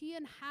because he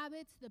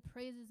inhabits the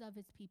praises of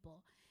his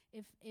people.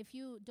 If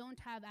you don't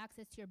have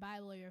access to your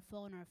Bible or your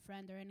phone or a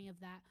friend or any of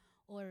that,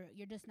 or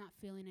you're just not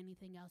feeling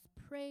anything else,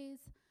 praise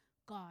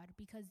God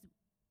because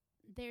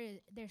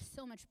there's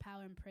so much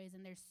power in praise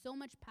and there's so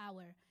much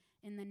power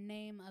in the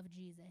name of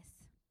Jesus.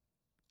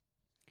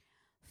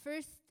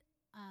 First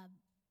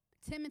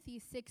Timothy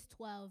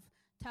 6:12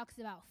 talks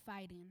about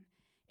fighting.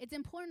 It's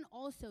important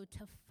also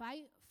to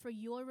fight for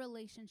your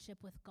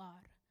relationship with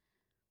God.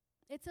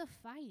 It's a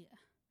fight.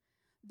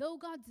 Though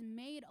God's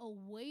made a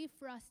way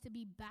for us to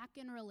be back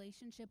in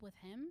relationship with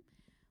him,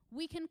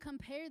 we can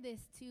compare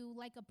this to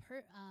like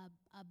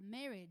a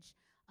marriage,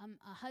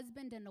 a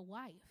husband and a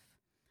wife.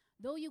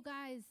 Though you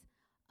guys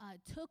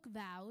took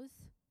vows,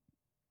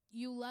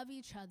 you love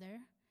each other,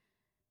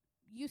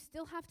 you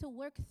still have to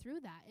work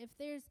through that. If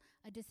there's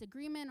a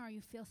disagreement or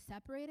you feel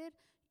separated,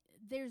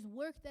 there's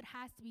work that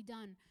has to be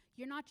done.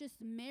 You're not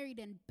just married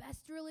in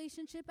best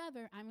relationship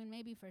ever. I mean,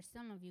 maybe for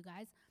some of you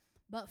guys,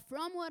 but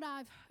from what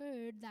I've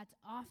heard, that's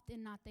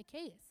often not the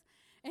case.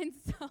 And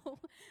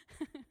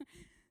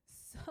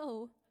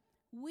so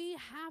we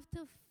have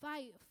to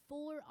fight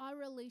for our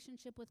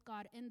relationship with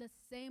God in the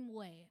same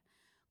way.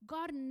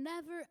 God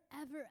never,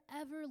 ever,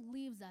 ever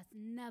leaves us,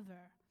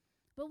 never.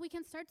 But we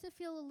can start to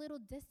feel a little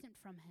distant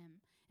from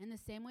him in the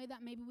same way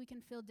that maybe we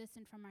can feel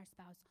distant from our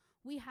spouse.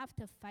 We have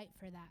to fight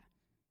for that.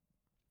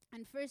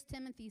 And 1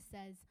 Timothy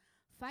says,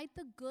 fight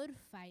the good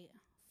fight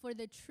for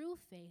the true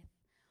faith.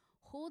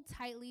 Hold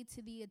tightly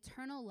to the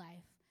eternal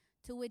life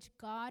to which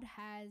God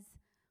has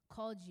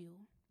called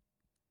you.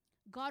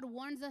 God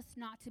warns us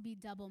not to be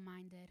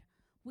double-minded.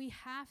 We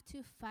have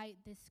to fight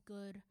this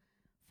good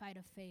fight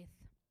of faith.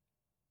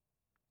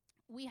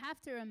 We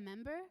have to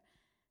remember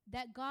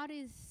that God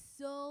is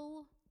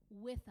so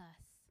with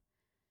us,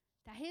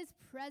 that his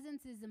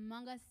presence is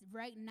among us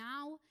right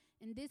now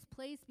in this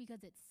place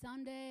because it's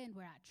Sunday and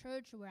we're at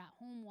church or we're at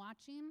home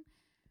watching.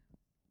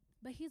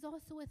 But he's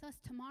also with us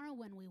tomorrow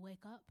when we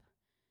wake up.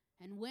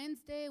 And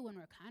Wednesday when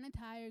we're kind of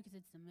tired because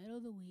it's the middle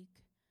of the week.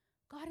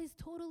 God is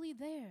totally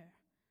there.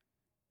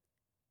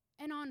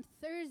 And on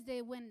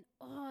Thursday when,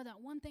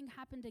 that one thing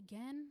happened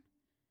again,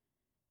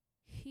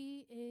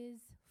 he is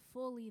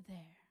fully there.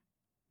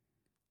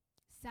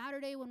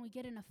 Saturday when we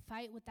get in a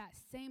fight with that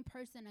same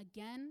person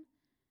again,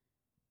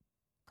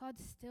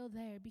 God's still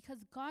there because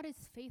God is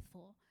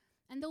faithful.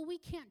 And though we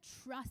can't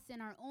trust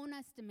in our own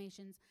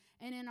estimations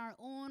and in our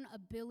own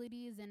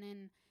abilities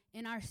and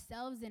in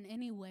ourselves in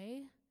any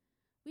way,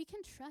 we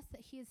can trust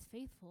that he is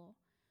faithful.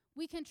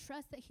 We can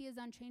trust that he is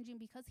unchanging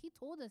because he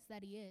told us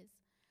that he is.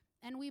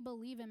 And we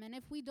believe him. And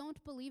if we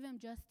don't believe him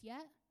just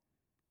yet,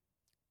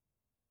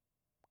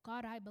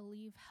 God, I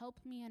believe. Help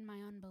me in my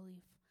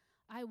unbelief.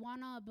 I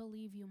want to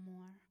believe you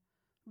more.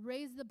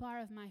 Raise the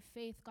bar of my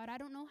faith. God, I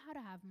don't know how to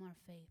have more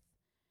faith.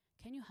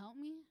 Can you help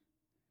me?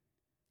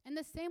 In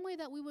the same way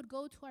that we would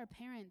go to our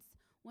parents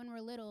when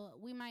we're little,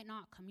 we might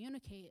not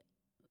communicate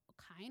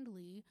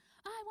kindly.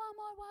 I want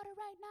more water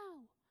right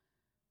now.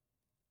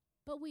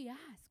 But we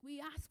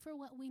ask for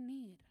what we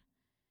need.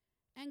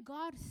 And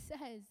God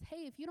says,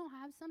 hey, if you don't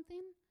have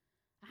something,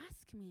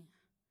 ask me.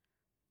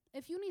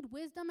 If you need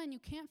wisdom and you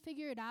can't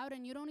figure it out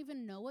and you don't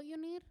even know what you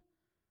need,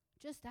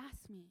 just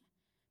ask me.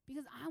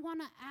 Because I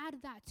want to add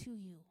that to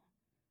you.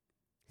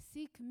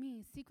 Seek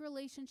me, seek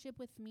relationship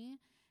with me,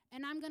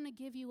 and I'm going to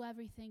give you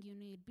everything you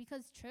need.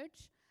 Because,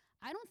 church,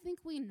 I don't think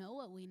we know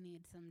what we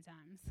need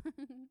sometimes.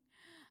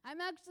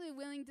 I'm actually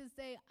willing to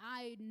say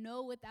I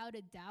know without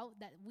a doubt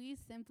that we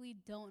simply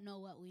don't know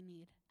what we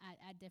need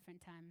at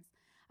different times.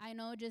 I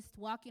know just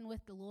walking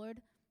with the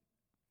Lord,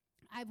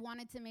 I've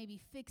wanted to maybe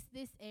fix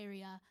this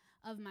area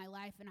of my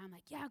life, and I'm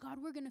like, yeah, God,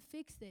 we're going to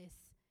fix this.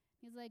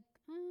 He's like,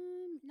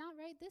 not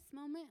right this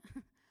moment.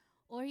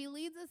 Or he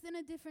leads us in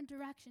a different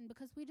direction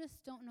because we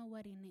just don't know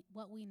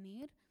what we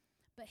need.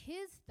 But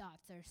his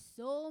thoughts are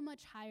so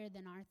much higher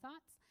than our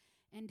thoughts.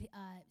 And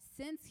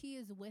since he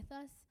is with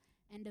us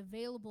and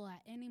available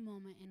at any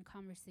moment in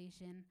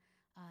conversation,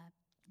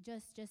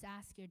 just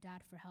ask your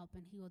dad for help,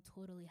 and he will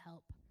totally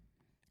help.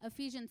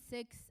 Ephesians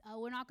 6,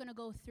 we're not going to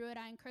go through it.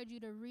 I encourage you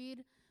to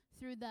read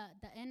through the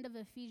end of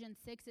Ephesians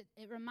 6.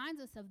 It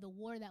reminds us of the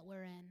war that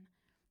we're in,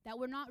 that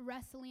we're not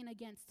wrestling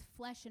against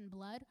flesh and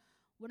blood.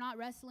 We're not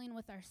wrestling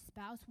with our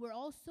spouse. We're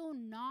also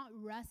not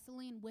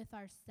wrestling with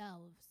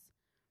ourselves.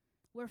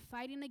 We're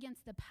fighting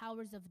against the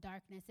powers of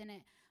darkness, and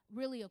it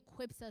really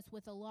equips us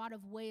with a lot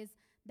of ways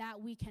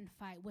that we can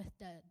fight, with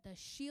the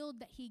shield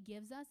that he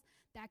gives us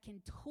that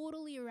can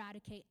totally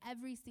eradicate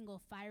every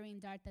single firing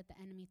dart that the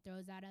enemy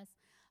throws at us.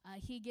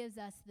 He gives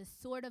us the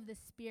sword of the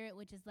Spirit,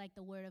 which is like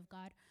the word of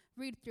God.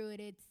 Read through it.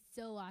 It's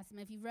so awesome.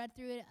 If you've read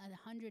through it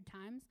 100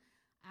 times,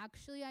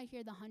 actually, I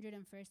hear the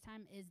 101st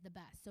time is the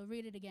best. So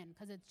read it again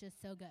because it's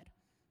just so good.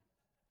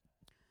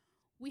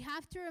 We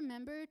have to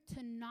remember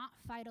to not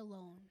fight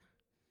alone.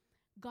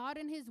 God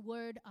in his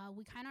word,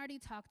 we kind of already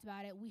talked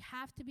about it. We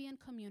have to be in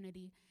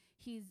community.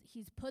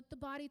 He's put the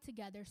body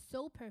together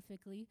so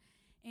perfectly,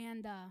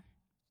 and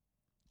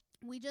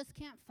we just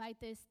can't fight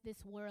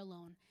this war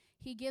alone.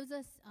 He gives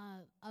us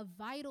a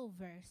vital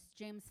verse,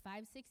 James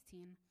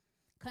 5:16.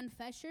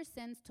 Confess your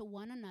sins to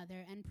one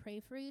another and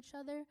pray for each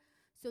other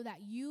so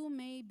that you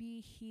may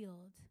be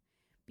healed.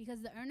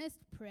 Because the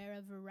earnest prayer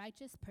of a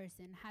righteous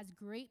person has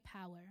great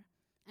power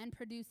and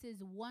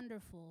produces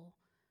wonderful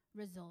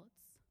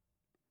results.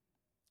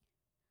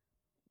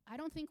 I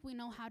don't think we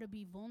know how to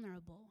be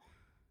vulnerable.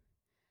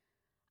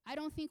 I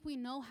don't think we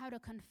know how to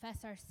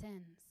confess our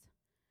sins.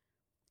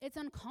 It's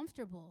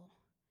uncomfortable.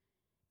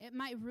 It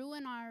might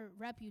ruin our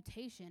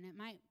reputation. It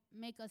might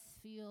make us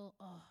feel,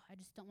 I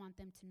just don't want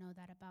them to know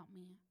that about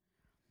me.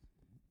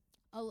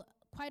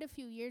 Quite a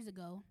few years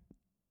ago,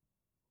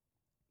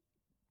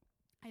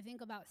 I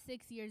think about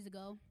 6 years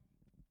ago,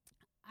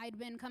 I'd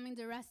been coming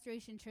to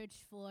Restoration Church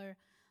for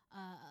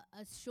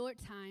a short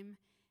time,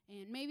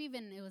 and maybe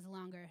even it was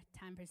longer.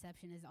 Time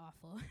perception is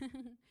awful.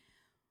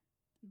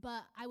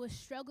 But I was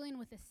struggling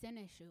with a sin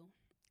issue.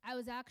 I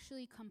was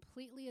actually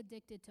completely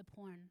addicted to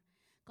porn.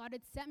 God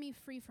had set me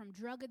free from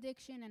drug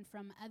addiction and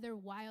from other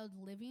wild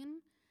living,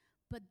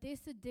 but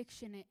this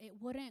addiction,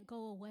 it wouldn't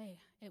go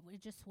away. It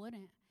just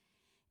wouldn't.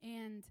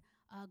 And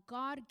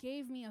God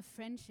gave me a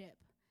friendship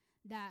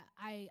that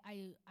I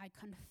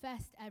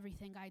confessed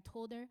everything. I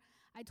told her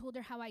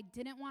how I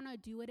didn't want to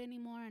do it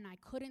anymore and I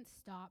couldn't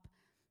stop.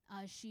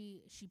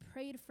 She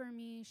prayed for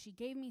me. She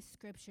gave me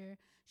scripture.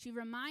 She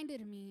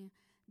reminded me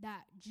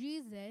that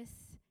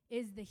Jesus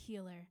is the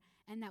healer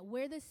and that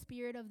where the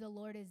Spirit of the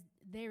Lord is,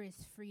 there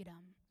is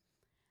freedom.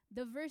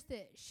 The verse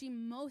that she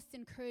most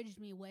encouraged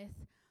me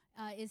with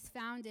is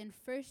found in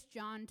 1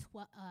 John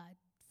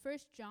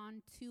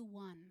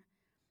 2:1.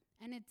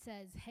 And it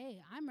says,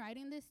 hey, I'm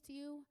writing this to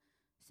you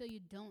so you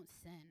don't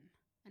sin.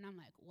 And I'm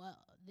like, well,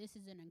 this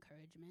is an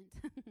encouragement.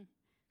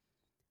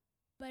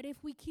 But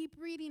if we keep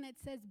reading, it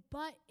says,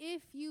 but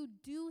if you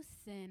do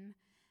sin,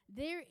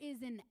 there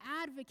is an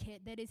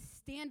advocate that is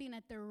standing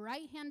at the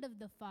right hand of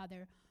the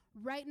Father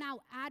right now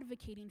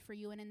advocating for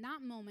you. And in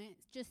that moment,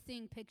 just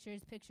seeing picture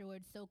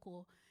words, so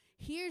cool.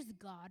 Here's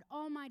God,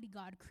 Almighty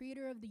God,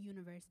 creator of the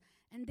universe,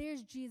 and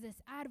there's Jesus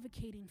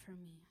advocating for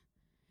me.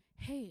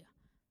 Hey,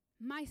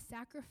 my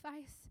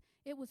sacrifice,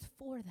 it was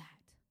for that.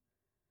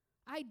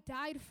 I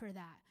died for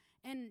that.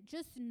 And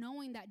just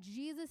knowing that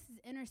Jesus is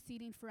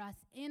interceding for us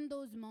in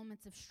those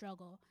moments of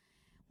struggle,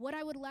 what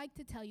I would like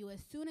to tell you, as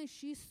soon as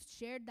she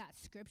shared that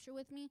scripture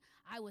with me,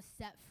 I was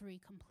set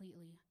free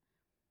completely.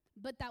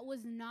 But that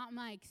was not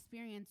my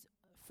experience.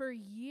 For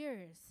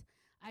years,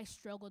 I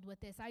struggled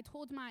with this. I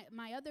told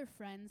my other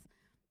friends,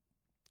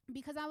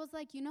 because I was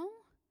like,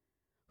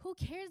 who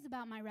cares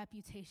about my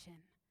reputation?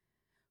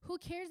 Who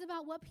cares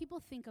about what people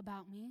think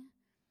about me?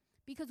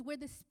 Because where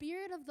the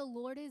Spirit of the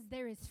Lord is,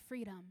 there is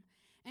freedom.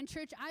 And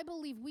church, I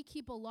believe we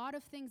keep a lot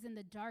of things in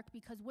the dark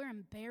because we're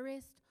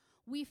embarrassed.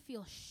 We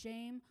feel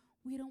shame.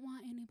 We don't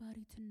want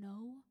anybody to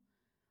know.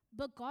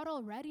 But God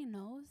already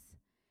knows.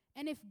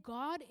 And if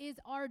God is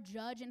our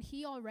judge and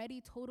he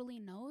already totally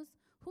knows,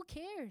 who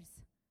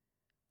cares?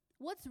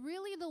 What's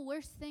really the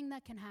worst thing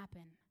that can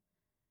happen?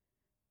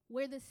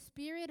 Where the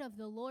Spirit of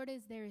the Lord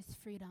is, there is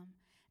freedom.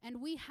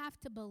 And we have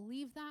to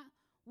believe that.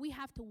 We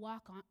have to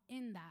walk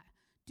in that.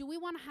 Do we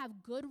want to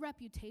have good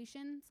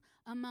reputations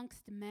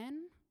amongst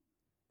men?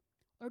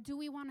 Or do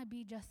we want to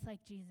be just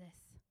like Jesus,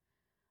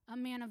 a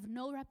man of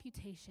no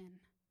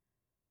reputation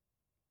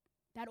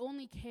that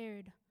only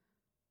cared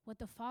what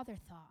the Father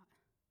thought?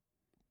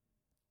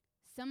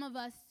 Some of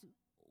us,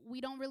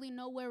 we don't really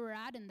know where we're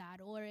at in that,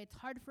 or it's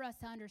hard for us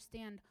to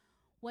understand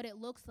what it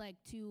looks like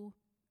to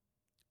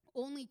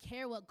only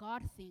care what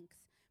God thinks,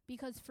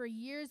 because for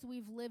years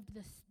we've lived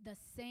the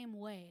same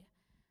way.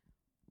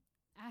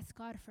 Ask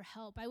God for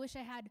help. I wish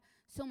I had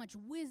so much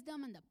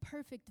wisdom and the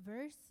perfect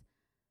verse,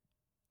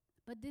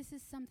 but this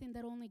is something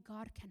that only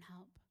God can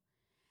help.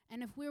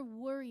 And if we're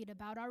worried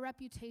about our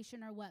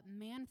reputation or what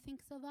man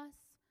thinks of us,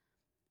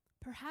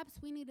 perhaps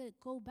we need to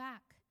go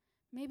back.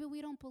 Maybe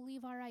we don't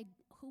believe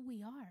who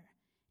we are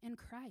in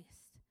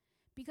Christ.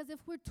 Because if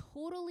we're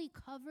totally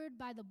covered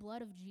by the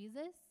blood of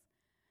Jesus,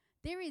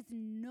 there is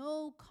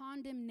no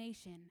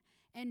condemnation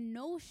and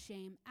no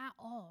shame at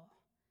all.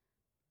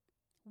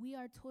 We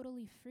are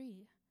totally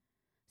free.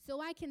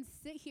 So I can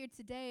sit here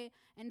today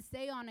and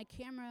say on a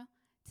camera,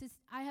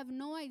 I have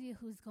no idea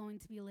who's going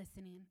to be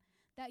listening,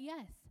 that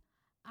yes,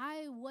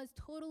 I was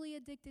totally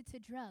addicted to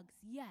drugs.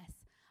 Yes,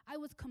 I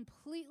was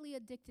completely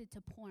addicted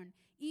to porn,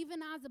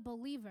 even as a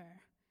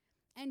believer.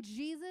 And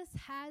Jesus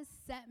has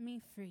set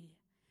me free,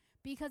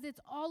 because it's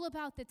all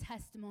about the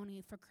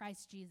testimony for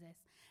Christ Jesus.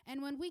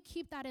 And when we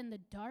keep that in the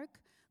dark,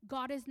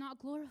 God is not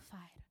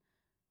glorified.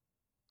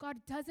 God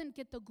doesn't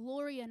get the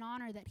glory and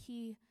honor that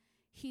he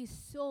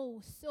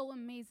so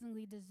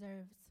amazingly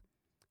deserves.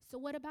 So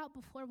what about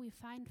before we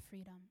find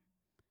freedom?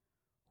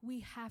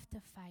 We have to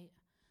fight.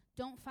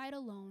 Don't fight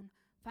alone.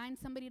 Find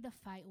somebody to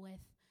fight with.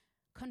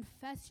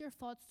 Confess your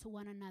faults to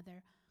one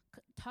another.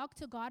 Talk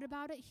to God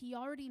about it. He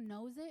already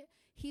knows it.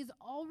 He's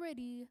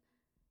already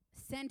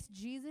sent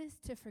Jesus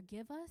to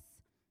forgive us.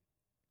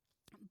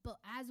 But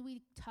as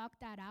we talk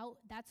that out,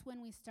 that's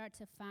when we start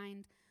to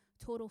find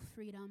total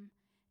freedom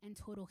and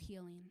total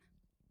healing.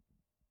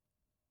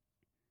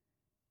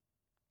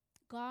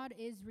 God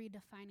is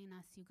redefining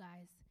us, you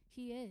guys.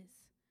 He is.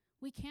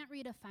 We can't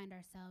redefine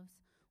ourselves.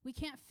 We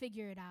can't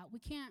figure it out. We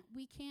can't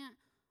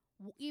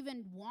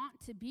even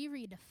want to be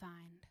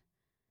redefined.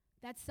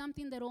 That's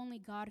something that only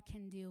God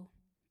can do.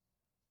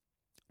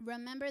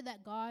 Remember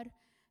that God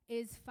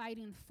is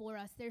fighting for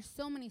us. There's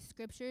so many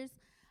scriptures.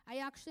 I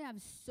actually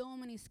have so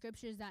many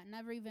scriptures that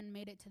never even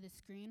made it to the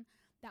screen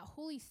that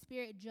Holy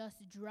Spirit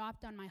just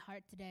dropped on my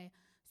heart today.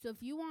 So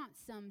if you want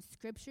some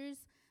scriptures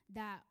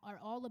that are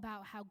all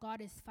about how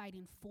God is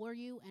fighting for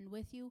you and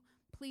with you,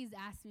 please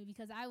ask me,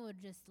 because I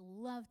would just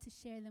love to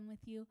share them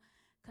with you,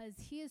 because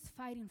he is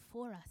fighting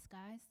for us,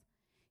 guys.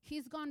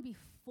 He's gone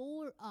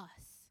before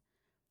us,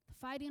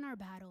 fighting our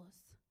battles.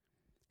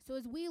 So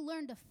as we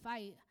learn to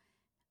fight,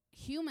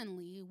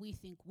 humanly, we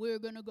think we're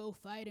going to go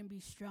fight and be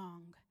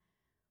strong.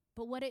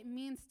 But what it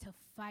means to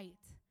fight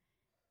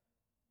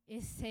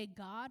is say,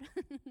 God,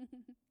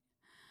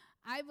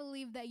 I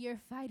believe that you're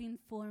fighting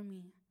for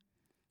me.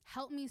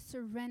 Help me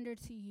surrender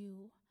to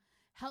you.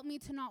 Help me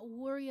to not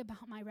worry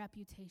about my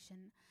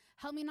reputation.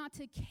 Help me not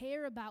to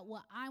care about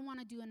what I want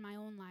to do in my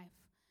own life,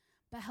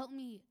 but help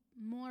me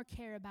more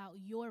care about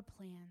your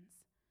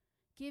plans.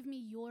 Give me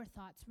your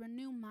thoughts.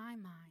 Renew my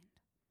mind.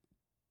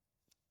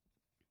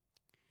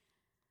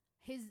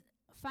 His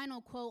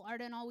final quote,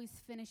 Arden always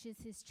finishes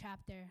his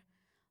chapter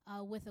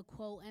with a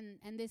quote,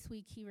 and this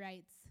week he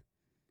writes,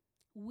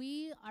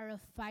 "We are a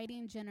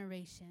fighting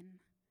generation,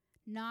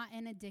 not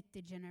an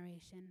addicted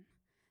generation.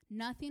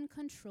 Nothing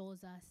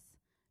controls us.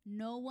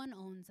 No one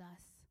owns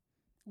us.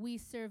 We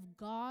serve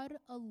God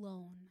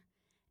alone,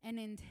 and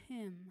in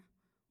him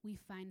we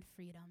find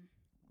freedom."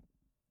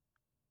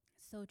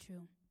 So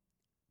true.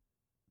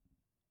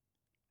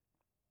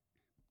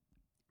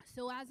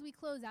 So as we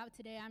close out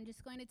today, I'm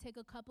just going to take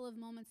a couple of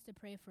moments to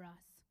pray for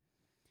us.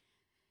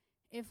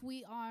 If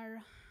we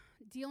are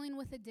dealing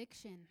with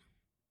addiction,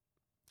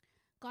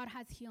 God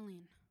has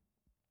healing.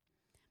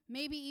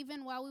 Maybe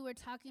even while we were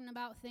talking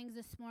about things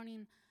this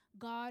morning,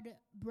 God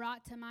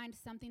brought to mind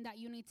something that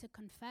you need to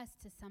confess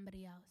to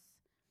somebody else.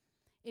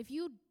 If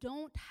you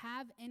don't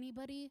have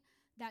anybody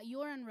that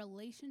you're in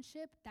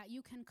relationship that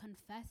you can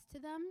confess to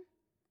them,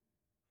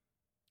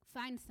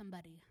 find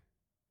somebody.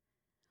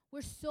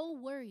 We're so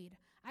worried.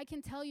 I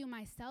can tell you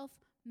myself,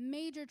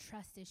 major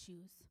trust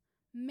issues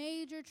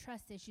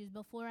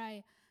before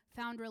I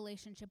found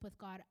relationship with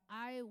God.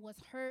 I was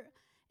hurt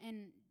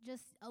and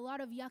just a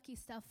lot of yucky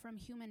stuff from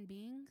human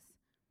beings.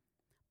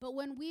 But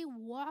when we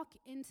walk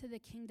into the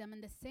kingdom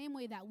in the same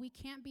way that we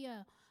can't be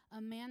a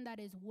man that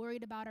is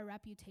worried about our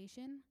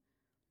reputation,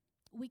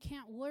 we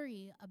can't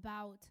worry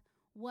about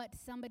what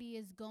somebody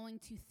is going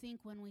to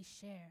think when we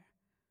share.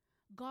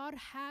 God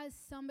has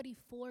somebody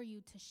for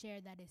you to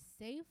share that is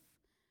safe.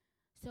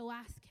 So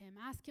ask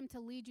him to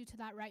lead you to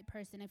that right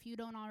person if you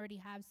don't already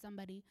have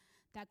somebody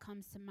that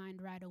comes to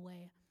mind right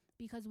away.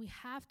 Because we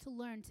have to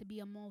learn to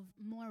be a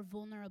more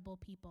vulnerable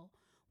people.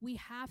 We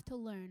have to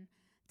learn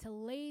to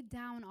lay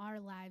down our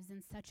lives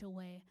in such a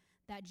way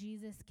that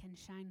Jesus can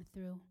shine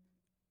through.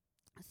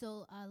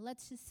 So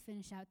let's just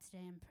finish out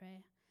today and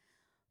pray.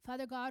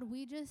 Father God,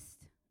 we just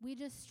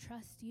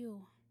trust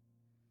you.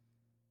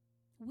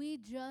 We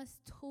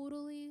just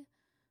totally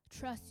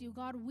trust you.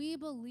 God, we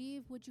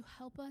believe. Would you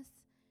help us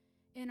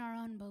in our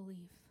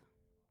unbelief?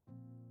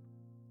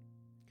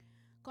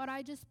 God,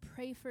 I just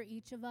pray for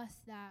each of us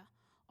that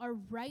are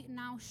right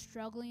now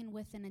struggling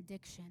with an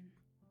addiction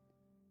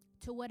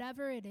to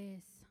whatever it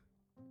is,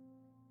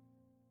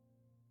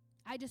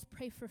 I just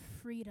pray for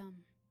freedom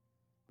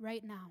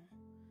right now.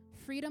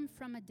 Freedom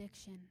from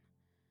addiction.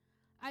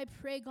 I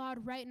pray,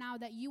 God, right now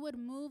that you would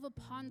move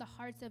upon the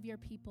hearts of your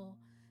people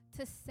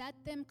to set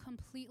them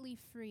completely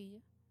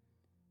free.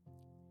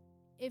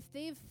 If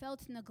they've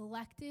felt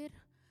neglected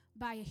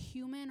by a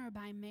human or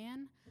by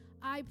man,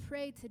 I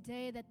pray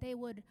today that they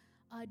would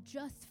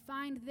just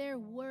find their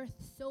worth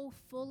so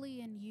fully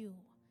in you,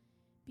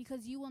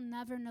 because you will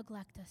never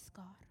neglect us,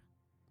 God.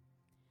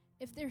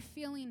 If they're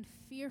feeling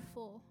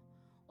fearful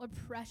or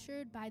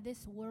pressured by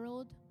this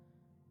world,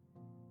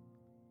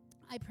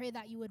 I pray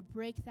that you would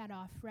break that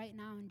off right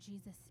now in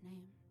Jesus'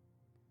 name.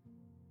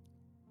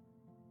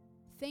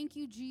 Thank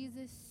you,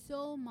 Jesus,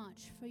 so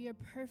much for your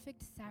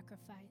perfect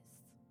sacrifice.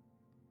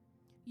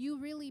 You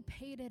really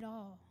paid it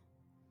all.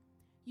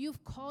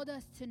 You've called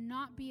us to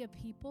not be a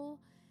people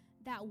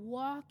that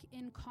walk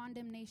in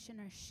condemnation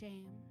or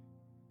shame,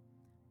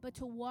 but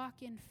to walk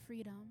in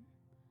freedom.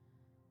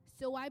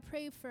 So I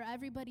pray for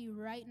everybody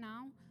right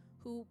now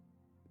who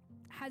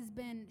has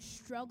been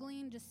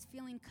struggling, just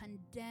feeling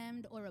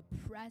condemned or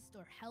oppressed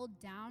or held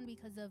down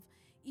because of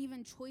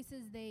even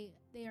choices they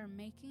are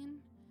making.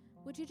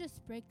 Would you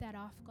just break that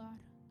off, God?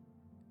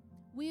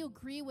 We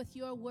agree with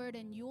your word,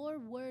 and your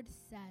word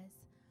says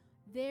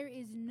there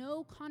is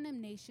no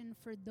condemnation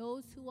for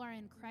those who are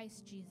in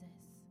Christ Jesus.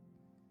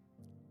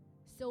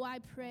 So I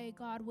pray,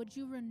 God, would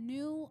you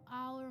renew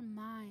our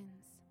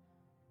minds?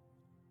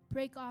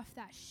 Break off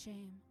that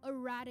shame.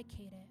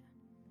 Eradicate it.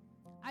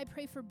 I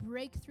pray for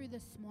breakthrough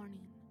this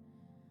morning.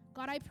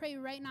 God, I pray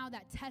right now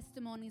that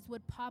testimonies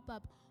would pop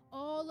up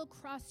all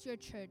across your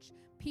church.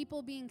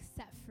 People being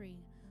set free,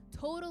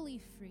 totally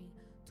free,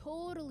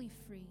 totally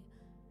free.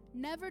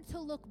 Never to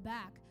look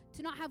back,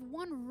 to not have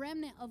one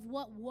remnant of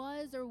what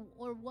was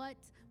or what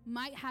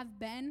might have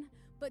been,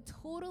 but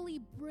totally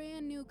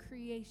brand new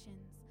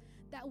creations.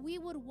 That we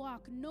would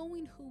walk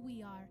knowing who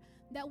we are,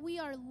 that we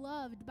are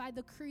loved by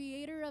the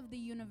creator of the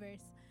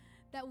universe,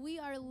 that we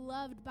are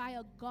loved by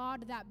a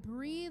God that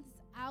breathes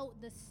out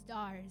the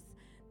stars,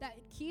 that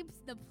keeps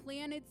the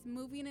planets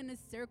moving in a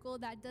circle,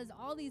 that does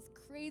all these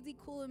crazy,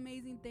 cool,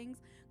 amazing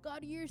things. God,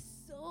 you're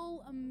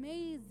so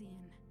amazing.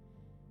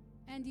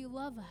 And you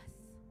love us.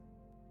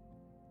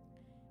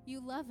 You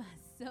love us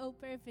so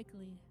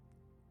perfectly.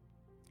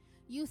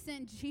 You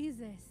sent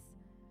Jesus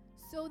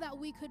so that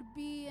we could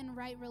be in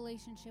right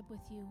relationship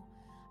with you.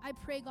 I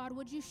pray, God,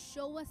 would you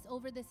show us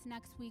over this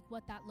next week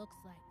what that looks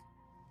like?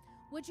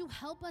 Would you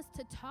help us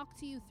to talk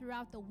to you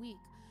throughout the week?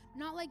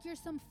 Not like you're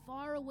some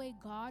faraway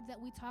God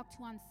that we talk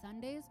to on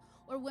Sundays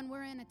or when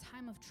we're in a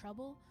time of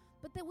trouble,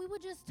 but that we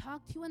would just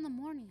talk to you in the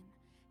morning.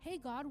 Hey,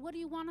 God, what do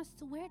you want us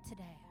to wear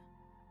today?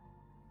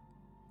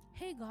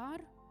 Hey,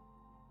 God,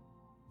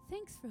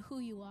 thanks for who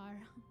you are.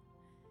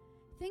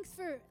 Thanks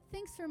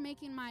for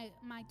making my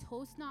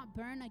toast not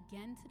burn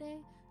again today.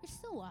 You're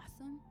so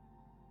awesome.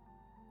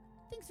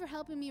 Thanks for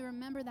helping me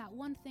remember that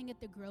one thing at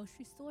the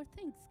grocery store.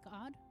 Thanks,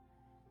 God.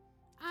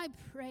 I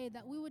pray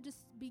that we would just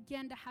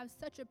begin to have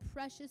such a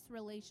precious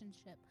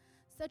relationship,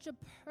 such a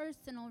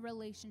personal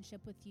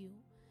relationship with you,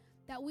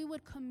 that we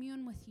would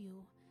commune with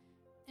you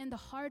in the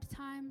hard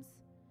times,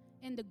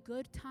 in the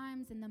good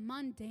times, in the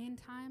mundane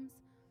times,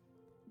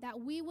 that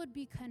we would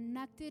be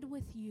connected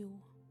with you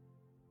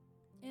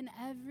in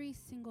every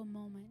single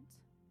moment.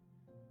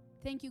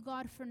 Thank you,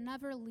 God, for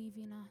never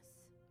leaving us.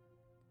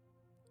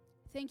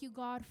 Thank you,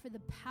 God, for the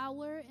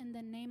power in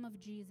the name of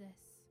Jesus.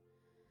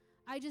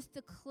 I just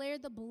declare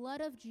the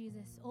blood of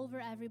Jesus over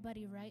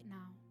everybody right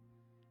now.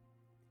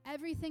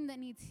 Everything that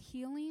needs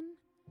healing,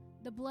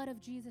 the blood of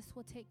Jesus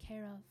will take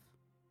care of.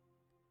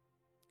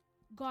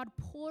 God,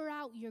 pour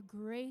out your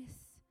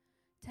grace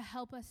to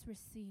help us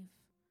receive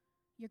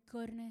your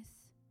goodness.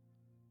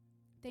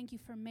 Thank you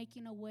for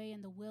making a way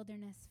in the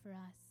wilderness for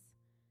us.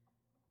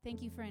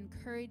 Thank you for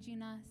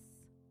encouraging us.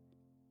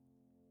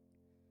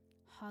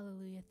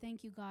 Hallelujah.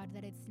 Thank you, God,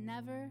 that it's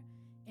never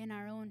in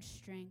our own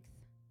strength.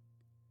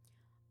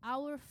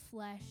 Our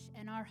flesh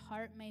and our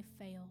heart may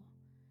fail,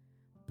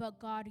 but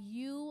God,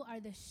 you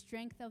are the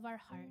strength of our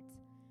heart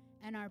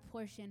and our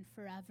portion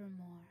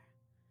forevermore.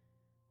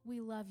 We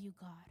love you,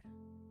 God.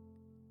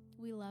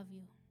 We love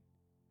you.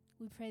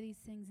 We pray these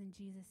things in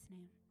Jesus'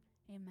 name.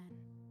 Amen.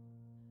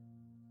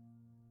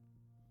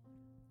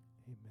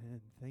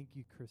 Amen. Thank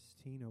you,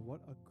 Christina.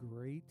 What a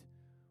great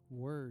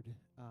word.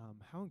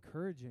 How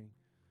encouraging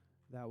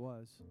that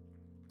was.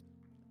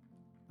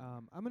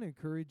 I'm going to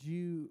encourage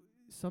you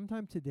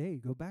sometime today,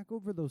 go back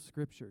over those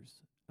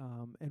scriptures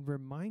and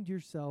remind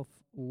yourself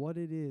what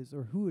it is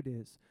or who it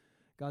is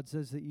God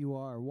says that you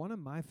are. One of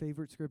my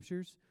favorite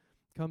scriptures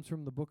comes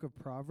from the book of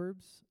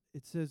Proverbs.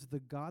 It says, the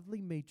godly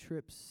may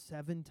trip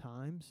 7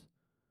 times,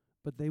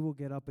 but they will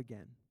get up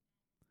again.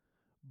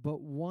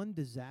 But one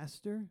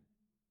disaster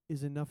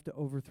is enough to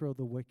overthrow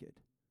the wicked.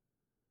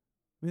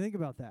 I mean, think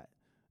about that.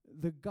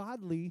 The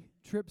godly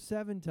trip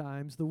 7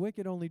 times, the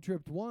wicked only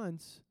tripped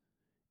once.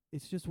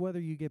 It's just whether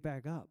you get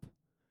back up.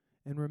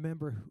 and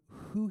remember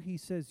who he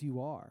says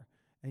you are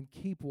and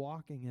keep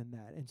walking in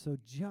that. And so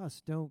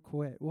just don't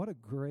quit. What a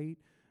great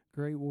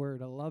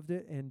word. I loved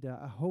it, and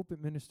I hope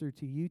it ministered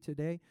to you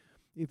today.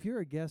 If you're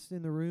a guest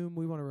in the room,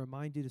 we want to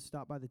remind you to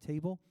stop by the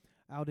table.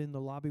 Out in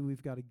the lobby,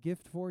 we've got a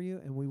gift for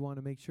you, and we want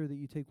to make sure that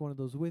you take one of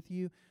those with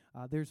you.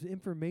 There's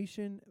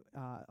information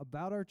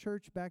about our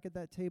church back at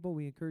that table.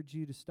 We encourage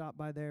you to stop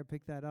by there,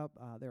 pick that up.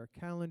 There are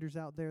calendars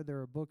out there. There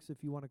are books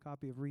if you want a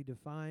copy of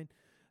Redefined.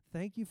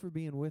 Thank you for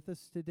being with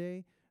us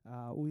today.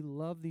 We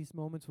love these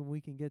moments when we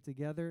can get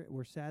together.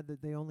 We're sad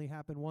that they only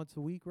happen once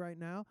a week right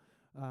now,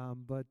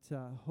 but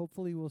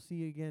hopefully we'll see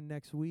you again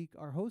next week.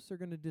 Our hosts are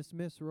going to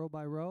dismiss row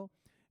by row.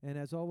 And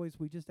as always,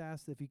 we just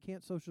ask that if you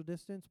can't social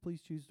distance,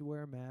 please choose to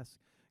wear a mask.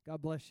 God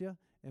bless you,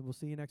 and we'll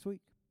see you next week.